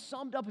else can be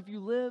summed up if you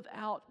live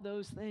out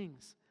those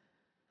things.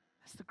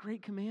 That's the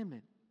great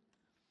commandment.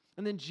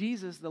 And then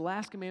Jesus, the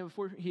last commandment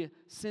before he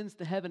ascends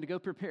to heaven to go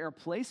prepare a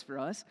place for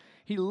us,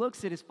 he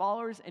looks at his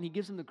followers and he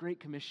gives them the Great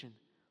Commission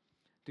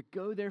to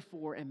go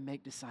therefore and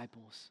make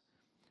disciples,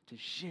 to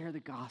share the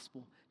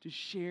gospel, to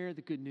share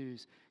the good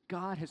news.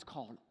 God has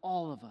called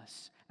all of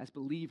us as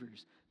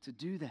believers to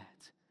do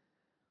that.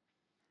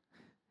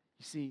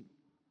 You see,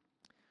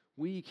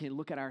 we can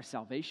look at our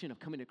salvation of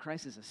coming to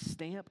Christ as a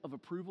stamp of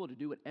approval to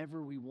do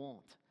whatever we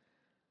want.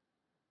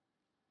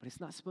 But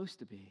it's not supposed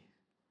to be.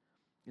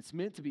 It's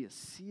meant to be a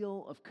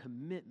seal of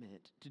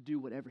commitment to do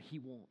whatever he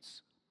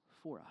wants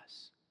for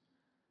us.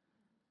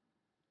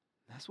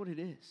 That's what it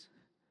is.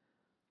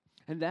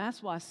 And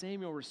that's why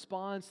Samuel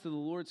responds to the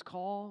Lord's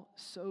call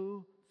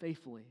so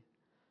faithfully.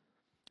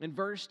 In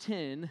verse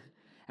 10,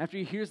 after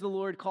he hears the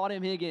Lord call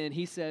him again,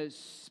 he says,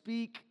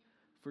 "Speak,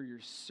 for your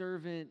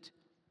servant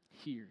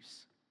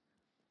hears."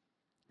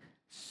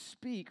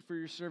 Speak, for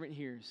your servant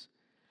hears.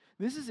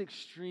 This is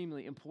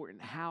extremely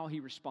important, how he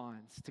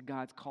responds to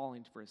God's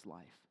calling for his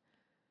life.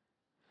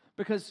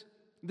 Because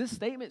this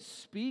statement,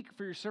 "Speak,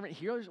 for your servant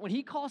hears," when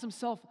he calls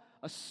himself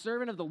a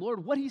servant of the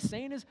Lord, what he's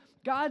saying is,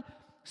 God,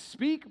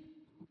 speak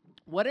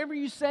whatever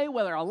you say,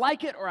 whether I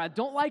like it or I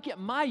don't like it.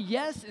 My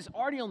yes is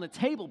already on the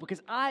table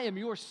because I am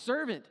your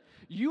servant.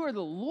 You are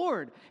the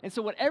Lord. And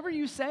so whatever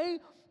you say,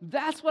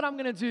 that's what I'm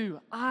going to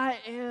do. I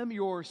am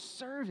your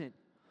servant.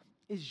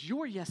 Is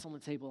your yes on the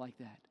table like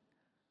that?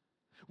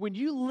 When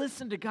you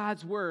listen to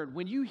God's word,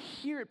 when you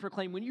hear it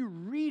proclaimed, when you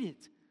read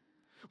it,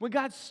 when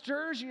God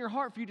stirs in your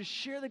heart for you to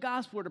share the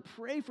gospel or to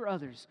pray for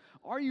others,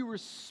 are you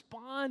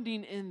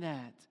responding in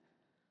that?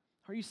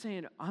 Are you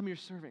saying, I'm your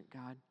servant,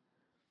 God?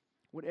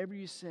 Whatever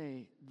you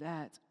say,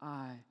 that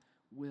I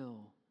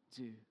will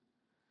do.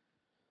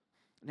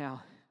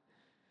 Now,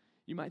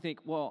 you might think,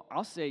 well,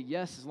 I'll say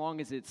yes as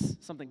long as it's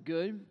something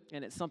good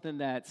and it's something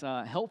that's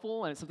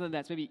helpful and it's something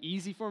that's maybe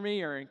easy for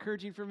me or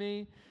encouraging for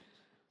me.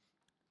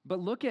 But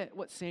look at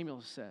what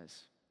Samuel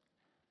says.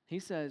 He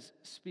says,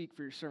 "Speak,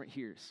 for your servant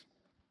hears."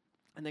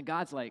 And then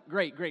God's like,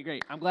 great.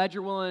 I'm glad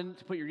you're willing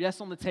to put your yes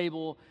on the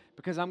table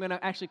because I'm going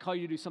to actually call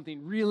you to do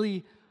something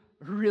really,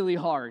 really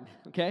hard,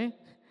 okay?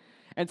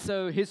 And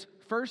so his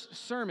first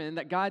sermon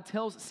that God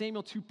tells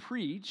Samuel to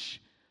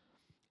preach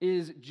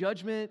is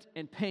judgment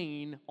and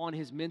pain on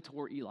his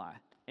mentor Eli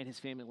and his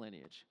family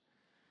lineage.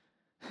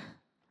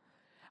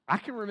 I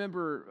can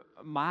remember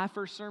my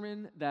first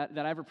sermon that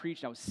I ever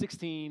preached. I was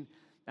 16,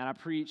 and I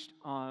preached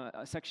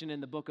a section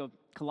in the book of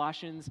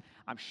Colossians.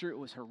 I'm sure it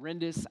was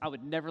horrendous. I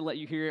would never let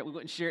you hear it. We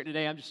wouldn't share it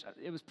today.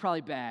 It was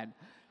probably bad.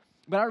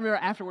 But I remember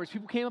afterwards,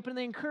 people came up and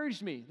they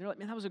encouraged me. They're like,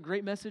 man, that was a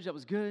great message. That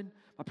was good.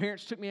 My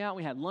parents took me out.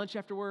 We had lunch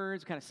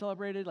afterwards, kind of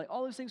celebrated. Like,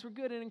 all those things were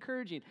good and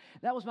encouraging.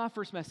 That was my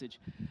first message.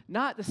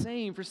 Not the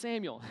same for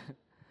Samuel.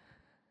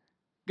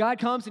 God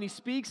comes and he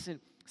speaks, and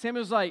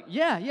Samuel's like,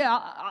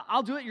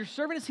 I'll do it. Your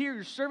servant is here.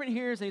 Your servant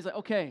hears. And he's like,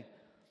 okay,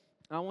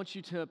 I want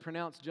you to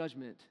pronounce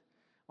judgment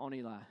on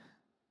Eli.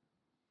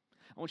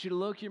 I want you to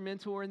look your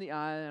mentor in the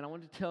eye, and I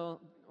want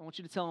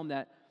you to tell him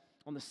that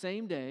on the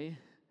same day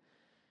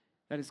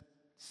that his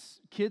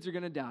kids are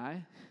going to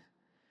die,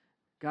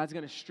 God's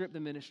going to strip the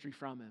ministry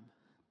from him.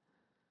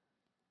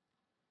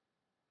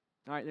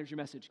 All right, there's your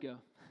message. Go.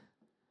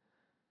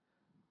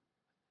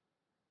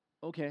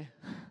 Okay.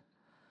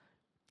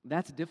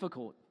 That's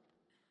difficult.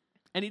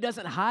 And he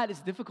doesn't hide his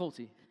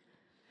difficulty.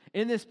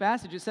 In this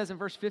passage, it says in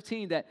verse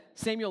 15 that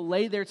Samuel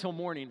lay there till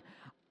morning.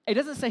 It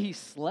doesn't say he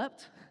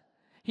slept.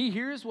 He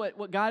hears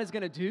what God is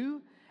going to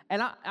do,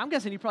 and I'm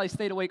guessing he probably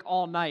stayed awake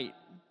all night.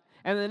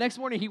 And then the next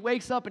morning, he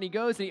wakes up and he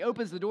goes and he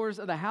opens the doors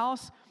of the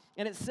house,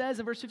 and it says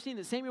in verse 15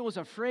 that Samuel was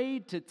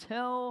afraid to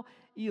tell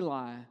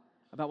Eli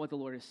about what the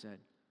Lord has said.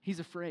 He's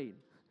afraid.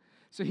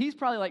 So he's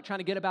probably like trying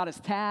to get about his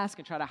task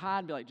and try to hide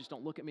and be like, just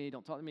don't look at me,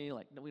 don't talk to me,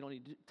 like we don't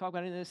need to talk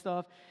about any of this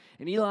stuff.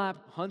 And Eli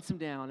hunts him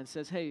down and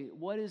says, hey,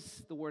 what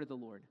is the word of the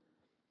Lord?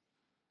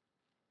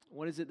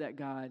 What is it that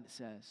God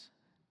says?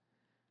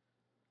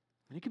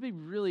 And it could be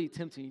really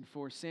tempting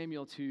for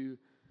Samuel to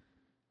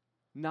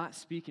not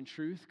speak in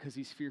truth because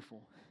he's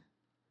fearful.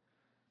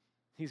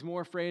 He's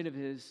more afraid of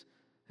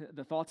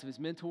the thoughts of his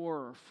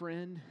mentor or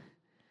friend,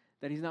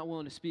 that he's not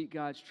willing to speak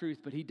God's truth,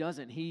 but he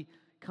doesn't. He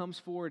comes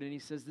forward and he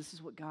says, this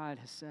is what God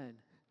has said.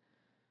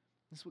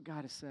 This is what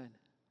God has said.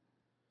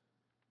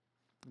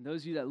 And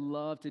those of you that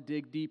love to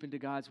dig deep into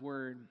God's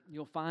word,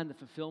 you'll find the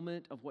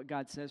fulfillment of what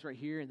God says right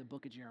here in the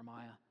book of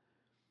Jeremiah.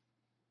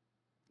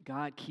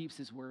 God keeps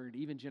his word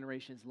even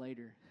generations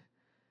later.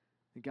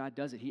 And God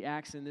does it. He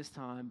acts in this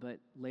time, but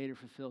later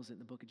fulfills it in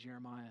the book of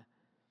Jeremiah.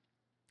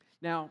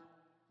 Now,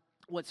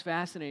 what's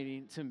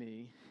fascinating to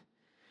me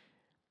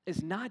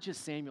is not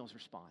just Samuel's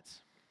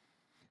response.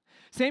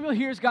 Samuel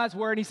hears God's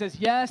word and he says,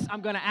 yes,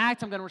 I'm going to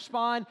act, I'm going to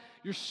respond.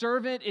 Your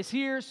servant is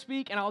here,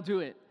 speak, and I'll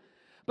do it.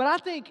 But I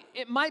think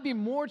it might be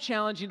more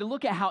challenging to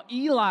look at how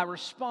Eli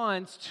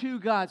responds to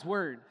God's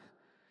word.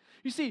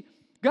 You see,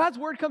 God's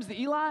word comes to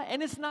Eli,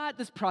 and it's not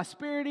this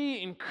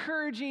prosperity,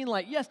 encouraging,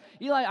 like, yes,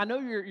 Eli, I know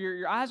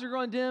your eyes are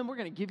growing dim. We're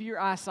going to give you your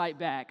eyesight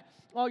back.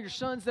 All your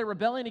sons, they're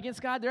rebelling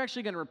against God. They're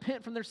actually going to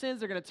repent from their sins.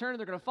 They're going to turn.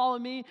 They're going to follow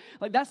me.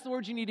 Like, that's the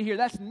word you need to hear.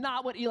 That's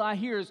not what Eli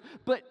hears.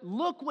 But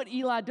look what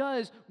Eli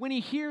does when he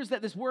hears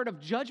that this word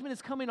of judgment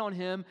is coming on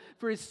him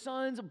for his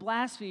sons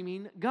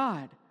blaspheming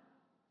God.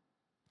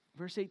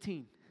 Verse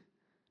 18.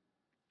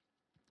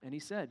 And he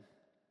said,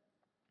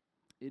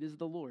 it is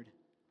the Lord.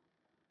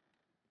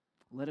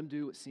 Let him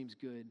do what seems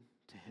good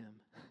to him.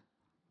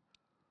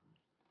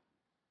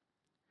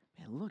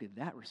 Man, look at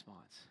that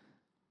response.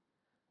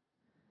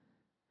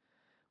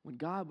 When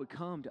God would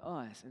come to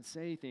us and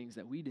say things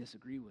that we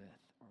disagree with,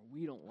 or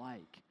we don't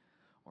like,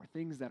 or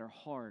things that are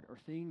hard, or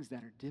things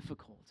that are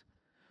difficult,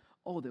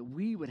 oh, that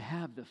we would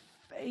have the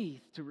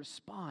faith to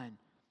respond,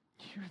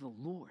 you're the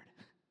Lord.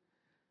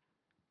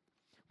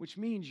 Which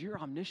means you're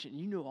omniscient,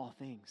 you know all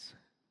things.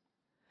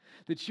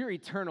 That you're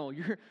eternal,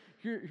 you're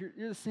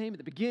the same at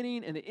the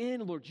beginning and the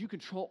end. Lord, you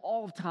control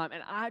all of time.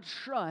 And I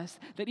trust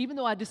that even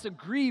though I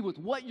disagree with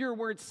what your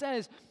word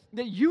says,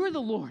 that you're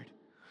the Lord.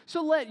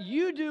 So let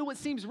you do what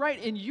seems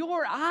right in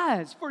your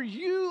eyes, for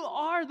you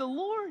are the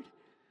Lord.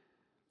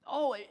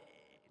 Oh,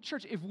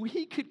 church, if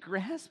we could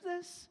grasp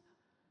this,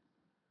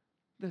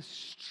 the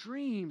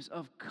streams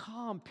of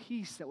calm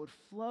peace that would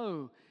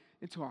flow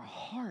into our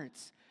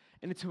hearts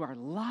and into our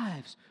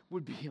lives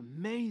would be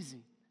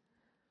amazing.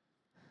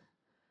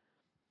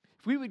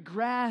 If we would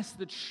grasp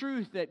the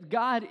truth that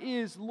God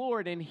is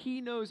Lord and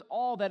he knows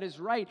all that is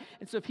right,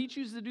 and so if he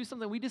chooses to do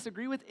something we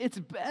disagree with, it's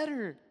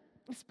better.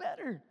 It's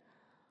better.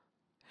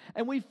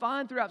 And we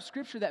find throughout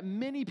Scripture that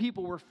many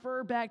people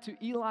refer back to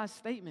Eli's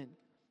statement.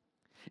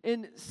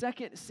 In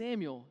 2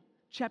 Samuel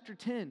chapter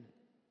 10,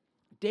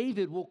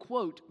 David will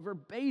quote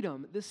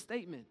verbatim this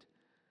statement.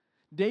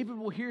 David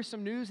will hear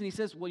some news and he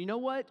says, well, you know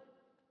what?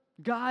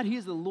 God, he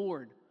is the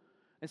Lord.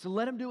 And so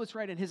let him do what's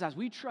right in his eyes.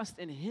 We trust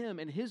in him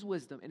and his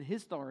wisdom and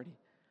his authority.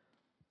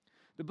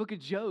 The book of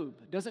Job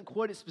doesn't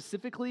quote it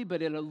specifically,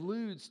 but it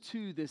alludes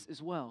to this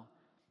as well.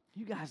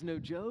 You guys know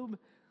Job.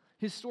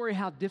 His story,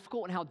 how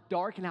difficult and how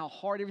dark and how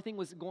hard everything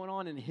was going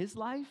on in his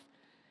life.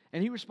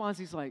 And he responds,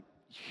 he's like,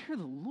 you're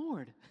the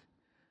Lord.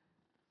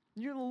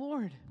 You're the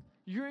Lord.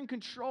 You're in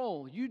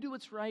control. You do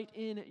what's right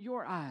in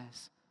your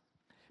eyes.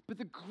 But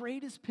the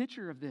greatest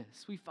picture of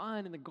this we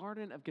find in the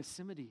Garden of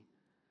Gethsemane.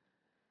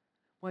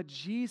 What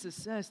Jesus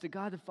says to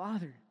God the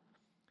Father,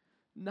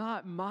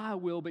 not my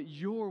will, but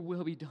your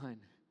will be done.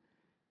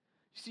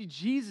 You see,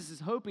 Jesus is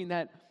hoping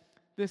that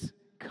this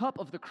cup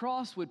of the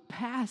cross would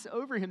pass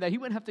over him, that he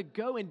wouldn't have to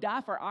go and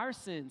die for our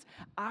sins,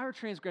 our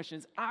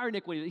transgressions, our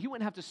iniquity, that he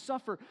wouldn't have to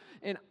suffer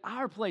in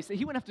our place, that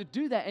he wouldn't have to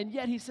do that. And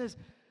yet he says,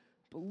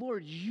 but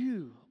Lord,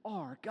 you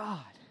are God.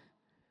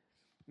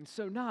 And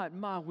so not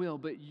my will,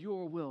 but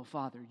your will,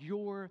 Father.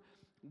 Your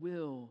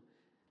will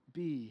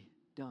be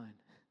done.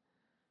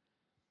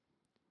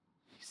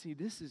 You see,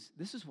 this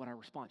is what our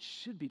response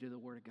should be to the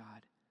Word of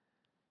God.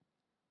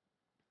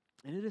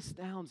 And it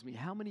astounds me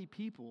how many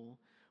people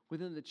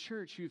within the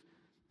church who've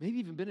maybe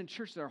even been in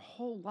church their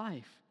whole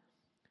life,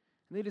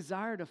 and they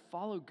desire to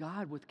follow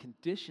God with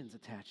conditions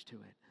attached to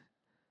it.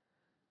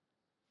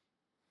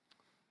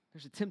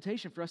 There's a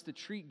temptation for us to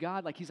treat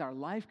God like He's our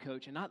life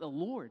coach and not the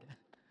Lord.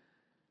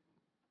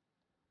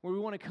 Where we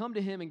want to come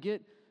to Him and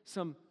get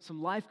some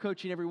life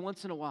coaching every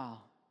once in a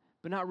while,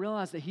 but not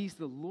realize that He's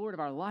the Lord of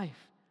our life.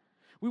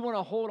 We want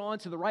to hold on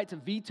to the right to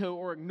veto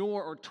or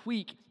ignore or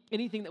tweak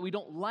anything that we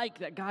don't like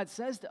that God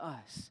says to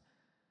us.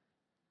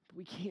 But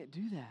we can't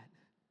do that,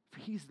 for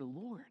He's the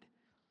Lord.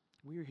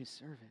 We are His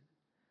servant.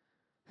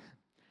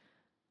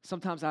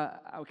 Sometimes I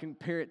would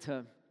compare it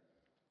to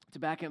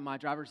back in my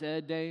driver's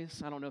ed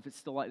days. I don't know if it's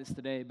still like this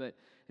today, but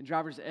in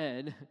driver's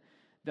ed,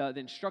 the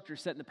instructor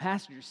sat in the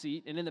passenger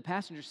seat, and in the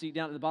passenger seat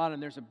down at the bottom,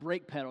 there's a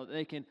brake pedal that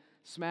they can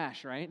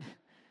smash, right?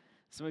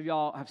 Some of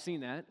y'all have seen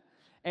that.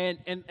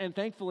 And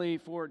thankfully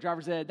for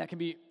driver's ed, that can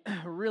be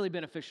really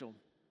beneficial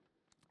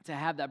to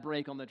have that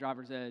brake on the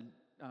driver's ed,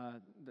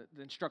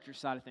 the instructor's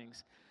side of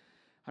things.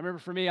 I remember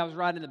for me, I was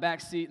riding in the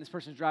back seat, and this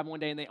person was driving one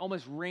day, and they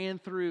almost ran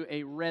through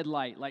a red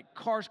light, like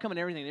cars coming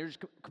and everything. They were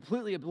just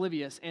completely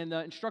oblivious, and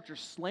the instructor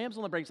slams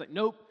on the brakes like,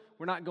 nope,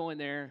 we're not going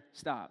there,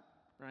 stop,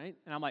 right?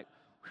 And I'm like,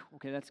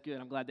 okay, that's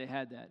good. I'm glad they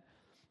had that.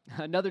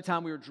 Another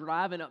time, we were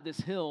driving up this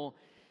hill,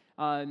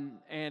 and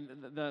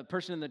the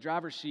person in the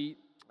driver's seat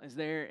is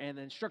there, and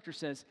the instructor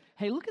says,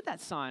 hey, look at that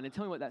sign, and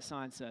tell me what that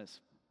sign says.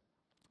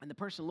 And the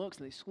person looks,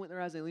 and they squint their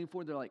eyes, they lean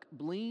forward, they're like,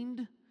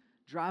 blind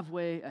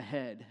driveway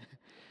ahead.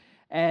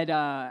 And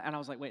I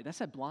was like, wait, that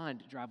said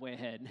blind driveway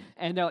ahead.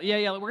 And they're like,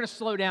 yeah, we're going to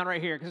slow down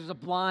right here because there's a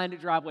blind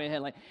driveway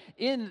ahead. Like,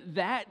 in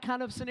that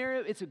kind of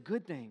scenario, it's a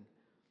good thing.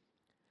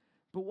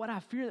 But what I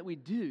fear that we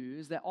do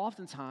is that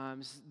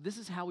oftentimes, this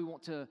is how we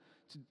want to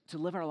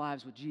live our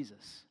lives with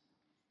Jesus.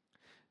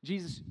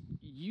 Jesus,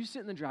 you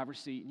sit in the driver's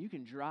seat, and you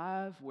can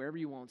drive wherever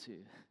you want to,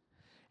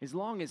 as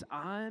long as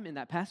I'm in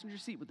that passenger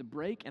seat with the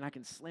brake, and I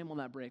can slam on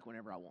that brake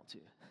whenever I want to.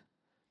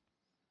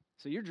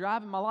 So you're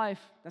driving my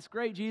life. That's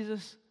great,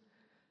 Jesus.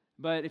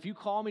 But if you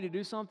call me to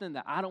do something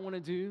that I don't want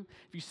to do,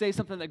 if you say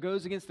something that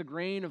goes against the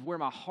grain of where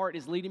my heart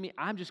is leading me,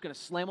 I'm just going to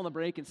slam on the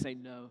brake and say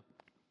no.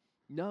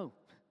 No.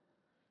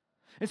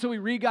 And so we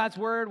read God's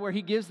word where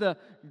He gives the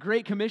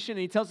Great Commission and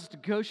He tells us to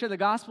go share the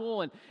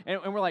gospel, and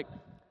we're like,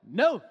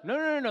 no.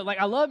 Like,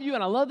 I love you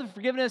and I love the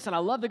forgiveness and I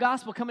love the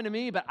gospel coming to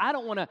me, but I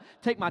don't want to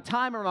take my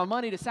time or my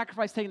money to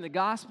sacrifice taking the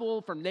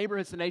gospel from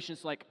neighborhoods to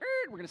nations. So like,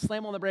 we're going to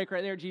slam on the brake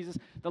right there, Jesus.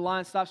 The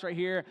line stops right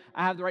here.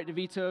 I have the right to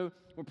veto.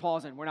 We're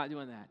pausing. We're not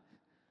doing that.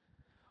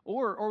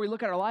 Or we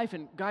look at our life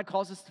and God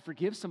calls us to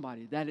forgive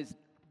somebody that has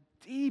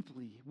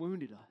deeply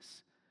wounded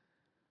us.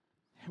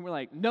 And we're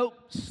like, nope,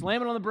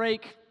 slamming on the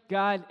brake.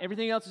 God,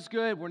 everything else is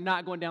good. We're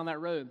not going down that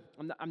road.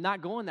 I'm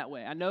not going that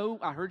way. I know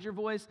I heard your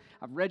voice.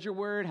 I've read your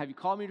word. Have you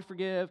called me to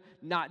forgive?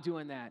 Not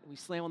doing that. We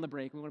slam on the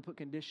brake. We want to put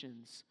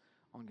conditions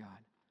on God.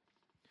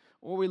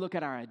 Or we look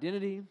at our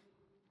identity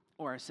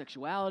or our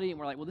sexuality and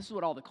we're like, well, this is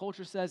what all the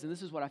culture says and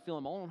this is what I feel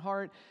in my own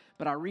heart.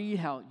 But I read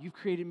how you've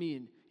created me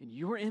in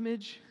your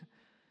image.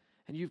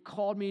 And you've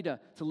called me to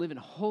live in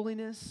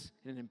holiness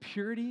and in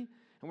purity.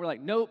 And we're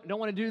like, nope, don't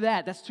want to do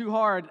that. That's too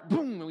hard.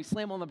 Boom, and we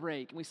slam on the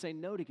brake. And we say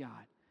no to God.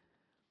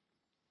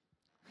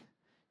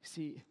 You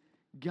see,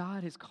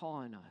 God is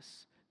calling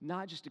us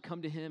not just to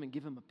come to Him and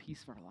give Him a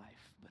piece of our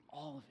life, but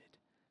all of it.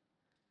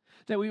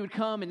 That we would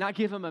come and not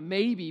give Him a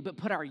maybe, but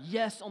put our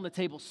yes on the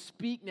table.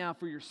 Speak now,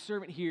 for your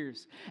servant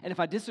hears. And if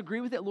I disagree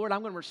with it, Lord,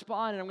 I'm going to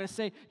respond and I'm going to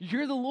say,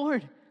 you're the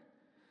Lord.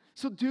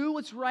 So do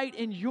what's right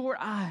in your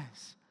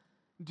eyes.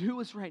 Do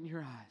what's right in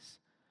your eyes.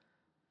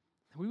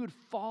 We would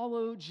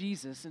follow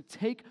Jesus and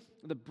take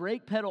the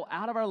brake pedal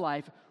out of our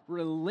life,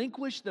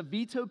 relinquish the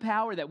veto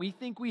power that we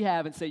think we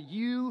have, and say,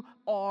 you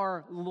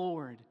are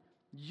Lord.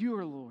 You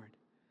are Lord.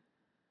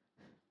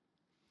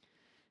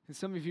 And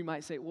some of you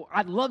might say, well,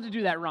 I'd love to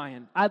do that,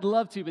 Ryan. I'd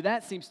love to, but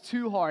that seems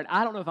too hard.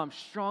 I don't know if I'm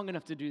strong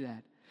enough to do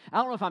that. I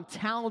don't know if I'm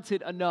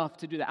talented enough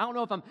to do that. I don't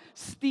know if I'm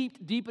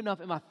steeped deep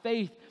enough in my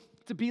faith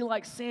to be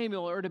like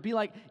Samuel or to be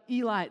like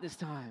Eli at this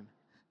time.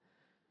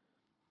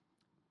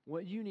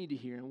 What you need to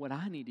hear and what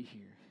I need to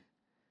hear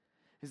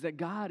is that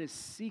God is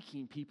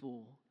seeking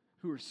people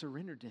who are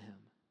surrendered to Him,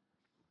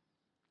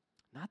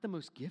 not the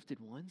most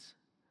gifted ones.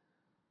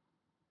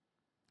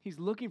 He's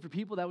looking for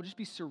people that will just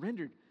be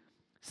surrendered.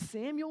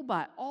 Samuel,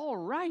 by all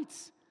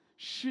rights,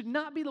 should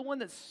not be the one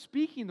that's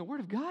speaking the word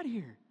of God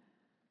here.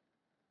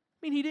 I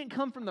mean, he didn't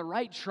come from the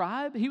right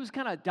tribe. He was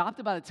kind of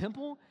adopted by the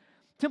temple.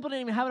 Temple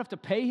didn't even have enough to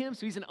pay him,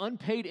 so he's an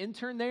unpaid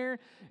intern there.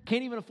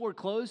 Can't even afford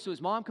clothes, so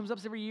his mom comes up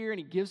every year and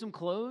he gives him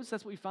clothes.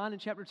 That's what we find in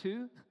chapter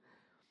 2.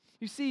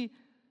 You see,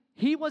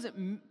 he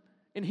wasn't,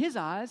 in his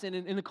eyes and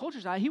in the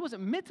culture's eye, he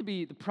wasn't meant to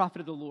be the prophet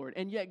of the Lord.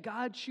 And yet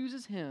God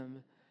chooses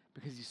him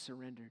because he's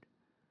surrendered,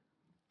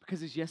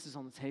 because his yes is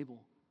on the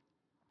table.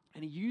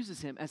 And He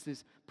uses him as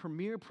this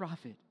premier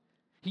prophet.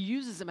 He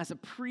uses them as a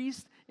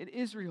priest in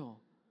Israel.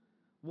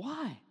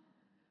 Why?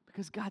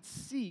 Because God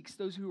seeks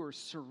those who are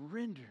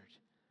surrendered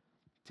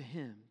to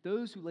him,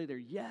 those who lay their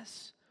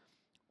yes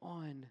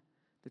on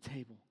the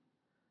table.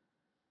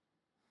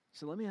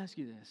 So let me ask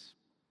you this.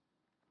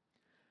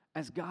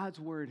 As God's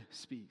word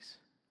speaks,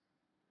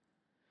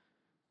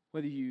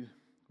 whether you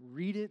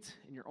read it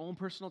in your own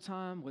personal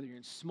time, whether you're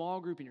in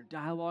small group and you're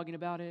dialoguing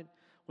about it,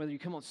 whether you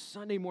come on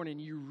Sunday morning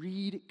and you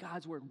read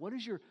God's word, what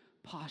is your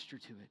posture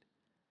to it?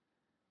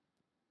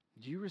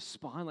 Do you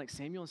respond like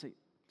Samuel and say,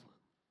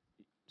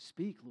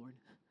 "Speak, Lord,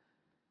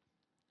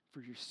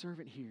 for your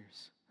servant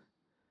hears"?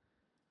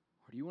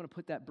 Or do you want to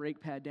put that brake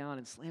pad down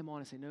and slam on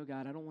and say, "No,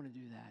 God, I don't want to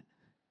do that"?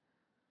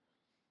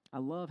 I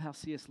love how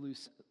C.S.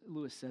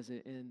 Lewis says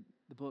it in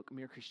the book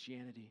Mere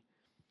Christianity.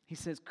 He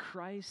says,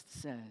 Christ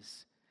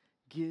says,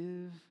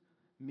 "Give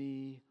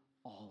me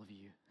all of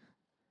you."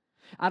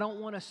 I don't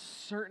want a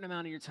certain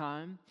amount of your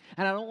time,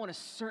 and I don't want a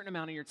certain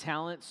amount of your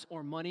talents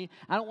or money.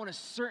 I don't want a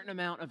certain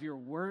amount of your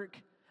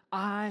work.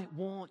 I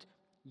want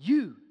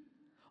you,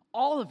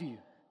 all of you.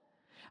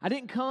 I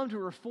didn't come to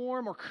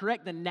reform or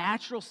correct the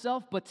natural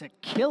self, but to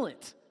kill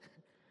it.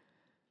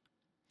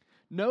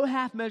 No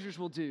half measures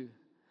will do.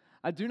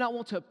 I do not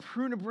want to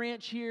prune a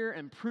branch here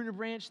and prune a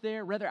branch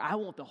there. Rather, I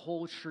want the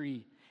whole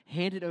tree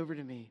handed over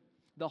to me,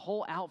 the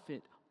whole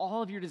outfit,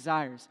 all of your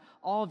desires,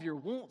 all of your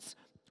wants,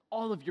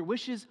 all of your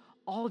wishes,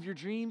 all of your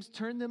dreams.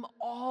 Turn them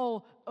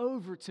all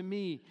over to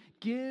me.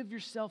 Give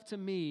yourself to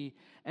me,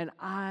 and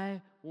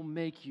I will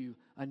make you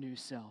a new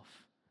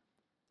self.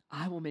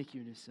 I will make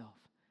you a new self.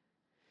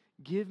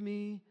 Give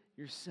me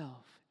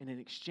yourself, and in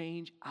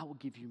exchange, I will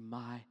give you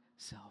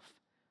myself.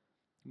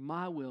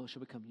 My will shall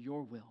become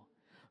your will.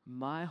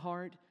 My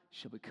heart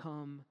shall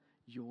become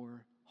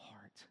your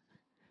heart.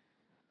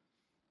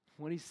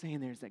 What he's saying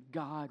there is that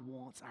God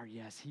wants our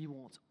yes. He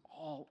wants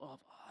all of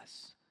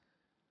us.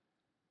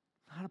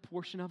 Not a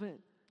portion of it,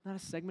 not a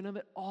segment of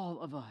it, all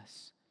of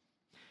us.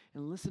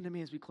 And listen to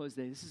me as we close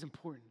today. This is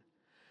important.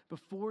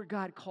 Before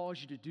God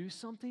calls you to do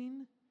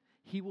something,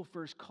 he will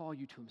first call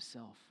you to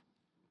himself.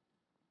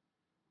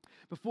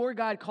 Before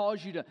God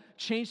calls you to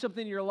change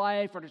something in your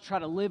life or to try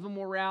to live in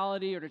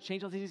morality or to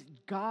change all things,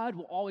 God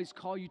will always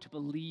call you to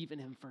believe in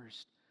him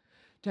first,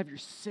 to have your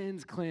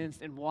sins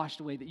cleansed and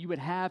washed away, that you would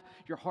have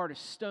your heart of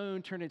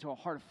stone turned into a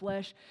heart of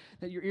flesh,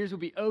 that your ears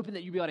would be open,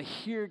 that you'd be able to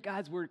hear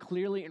God's word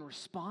clearly and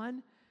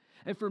respond.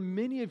 And for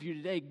many of you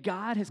today,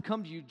 God has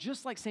come to you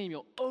just like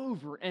Samuel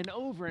over and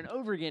over and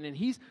over again, and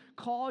he's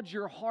called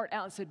your heart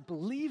out and said,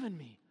 "Believe in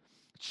me,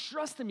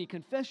 trust in me,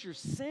 confess your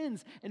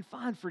sins, and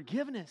find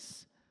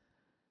forgiveness."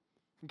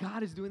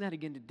 God is doing that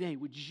again today.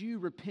 Would you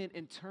repent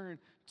and turn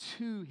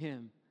to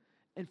him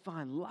and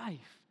find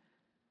life?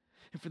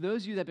 And for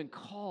those of you that have been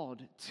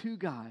called to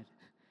God,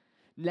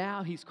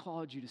 now he's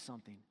called you to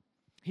something.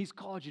 He's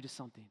called you to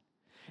something.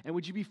 And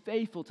would you be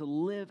faithful to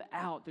live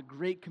out the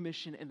Great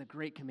Commission and the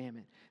Great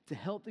Commandment to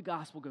help the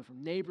gospel go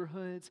from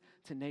neighborhoods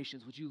to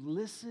nations? Would you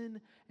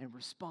listen and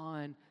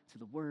respond to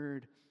the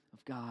word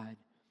of God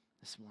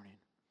this morning?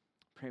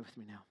 Pray with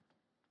me now.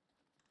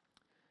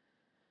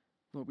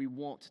 Lord, we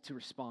want to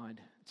respond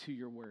to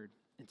your word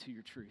and to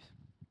your truth.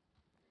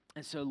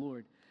 And so,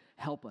 Lord,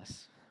 help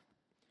us.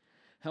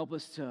 Help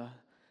us to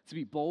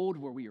be bold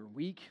where we are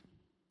weak.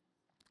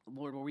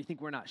 Lord, where we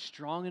think we're not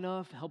strong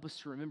enough, help us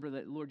to remember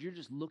that, Lord, you're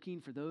just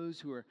looking for those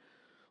who are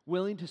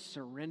willing to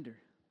surrender,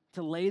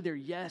 to lay their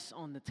yes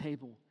on the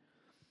table.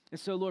 And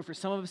so, Lord, for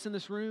some of us in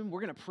this room,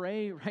 we're going to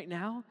pray right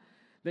now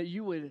that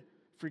you would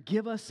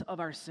forgive us of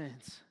our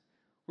sins.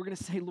 We're going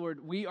to say,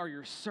 Lord, we are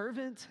your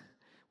servant.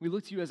 We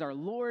look to you as our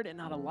Lord and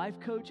not a life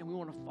coach, and we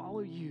want to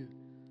follow you.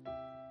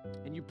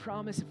 And you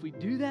promise if we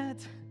do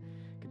that,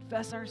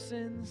 confess our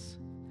sins,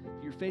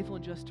 you're faithful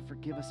and just to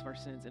forgive us of our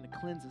sins and to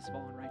cleanse us of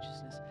all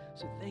unrighteousness.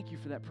 So thank you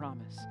for that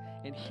promise.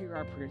 And hear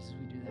our prayers as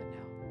we do that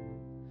now.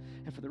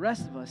 And for the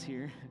rest of us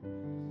here,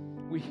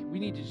 we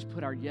need to just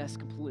put our yes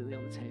completely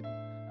on the table.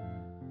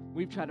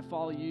 We've tried to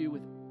follow you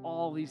with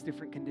all these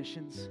different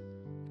conditions.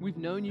 We've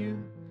known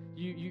you.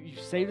 You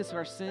saved us of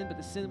our sin, but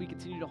the sin that we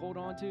continue to hold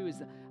on to is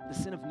the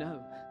sin of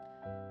no.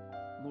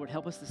 Lord,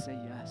 help us to say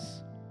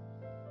yes.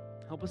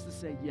 Help us to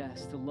say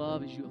yes to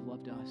love as you have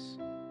loved us.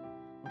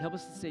 Lord, help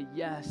us to say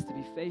yes, to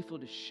be faithful,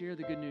 to share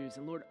the good news.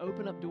 And Lord,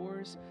 open up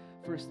doors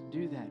for us to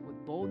do that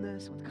with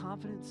boldness, with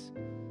confidence.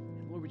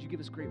 And Lord, would you give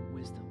us great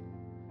wisdom?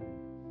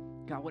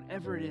 God,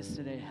 whatever it is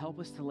today, help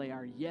us to lay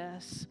our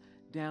yes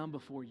down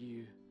before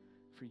you,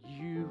 for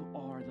you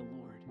are the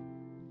Lord,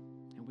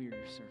 and we are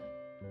your servant.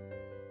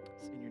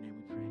 It's in your name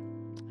we pray.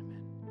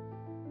 Amen.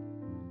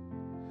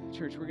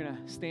 Church, we're going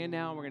to stand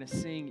now and we're going to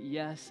sing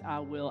Yes, I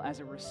Will as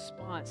a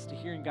response to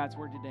hearing God's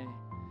word today.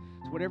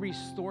 So whatever he's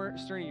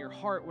stirring in your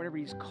heart, whatever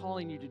he's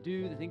calling you to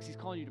do, the things he's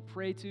calling you to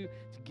pray to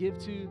give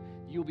to,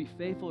 you'll be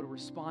faithful to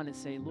respond and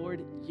say,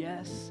 Lord,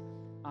 yes,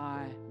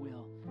 I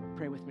will.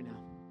 Pray with me now.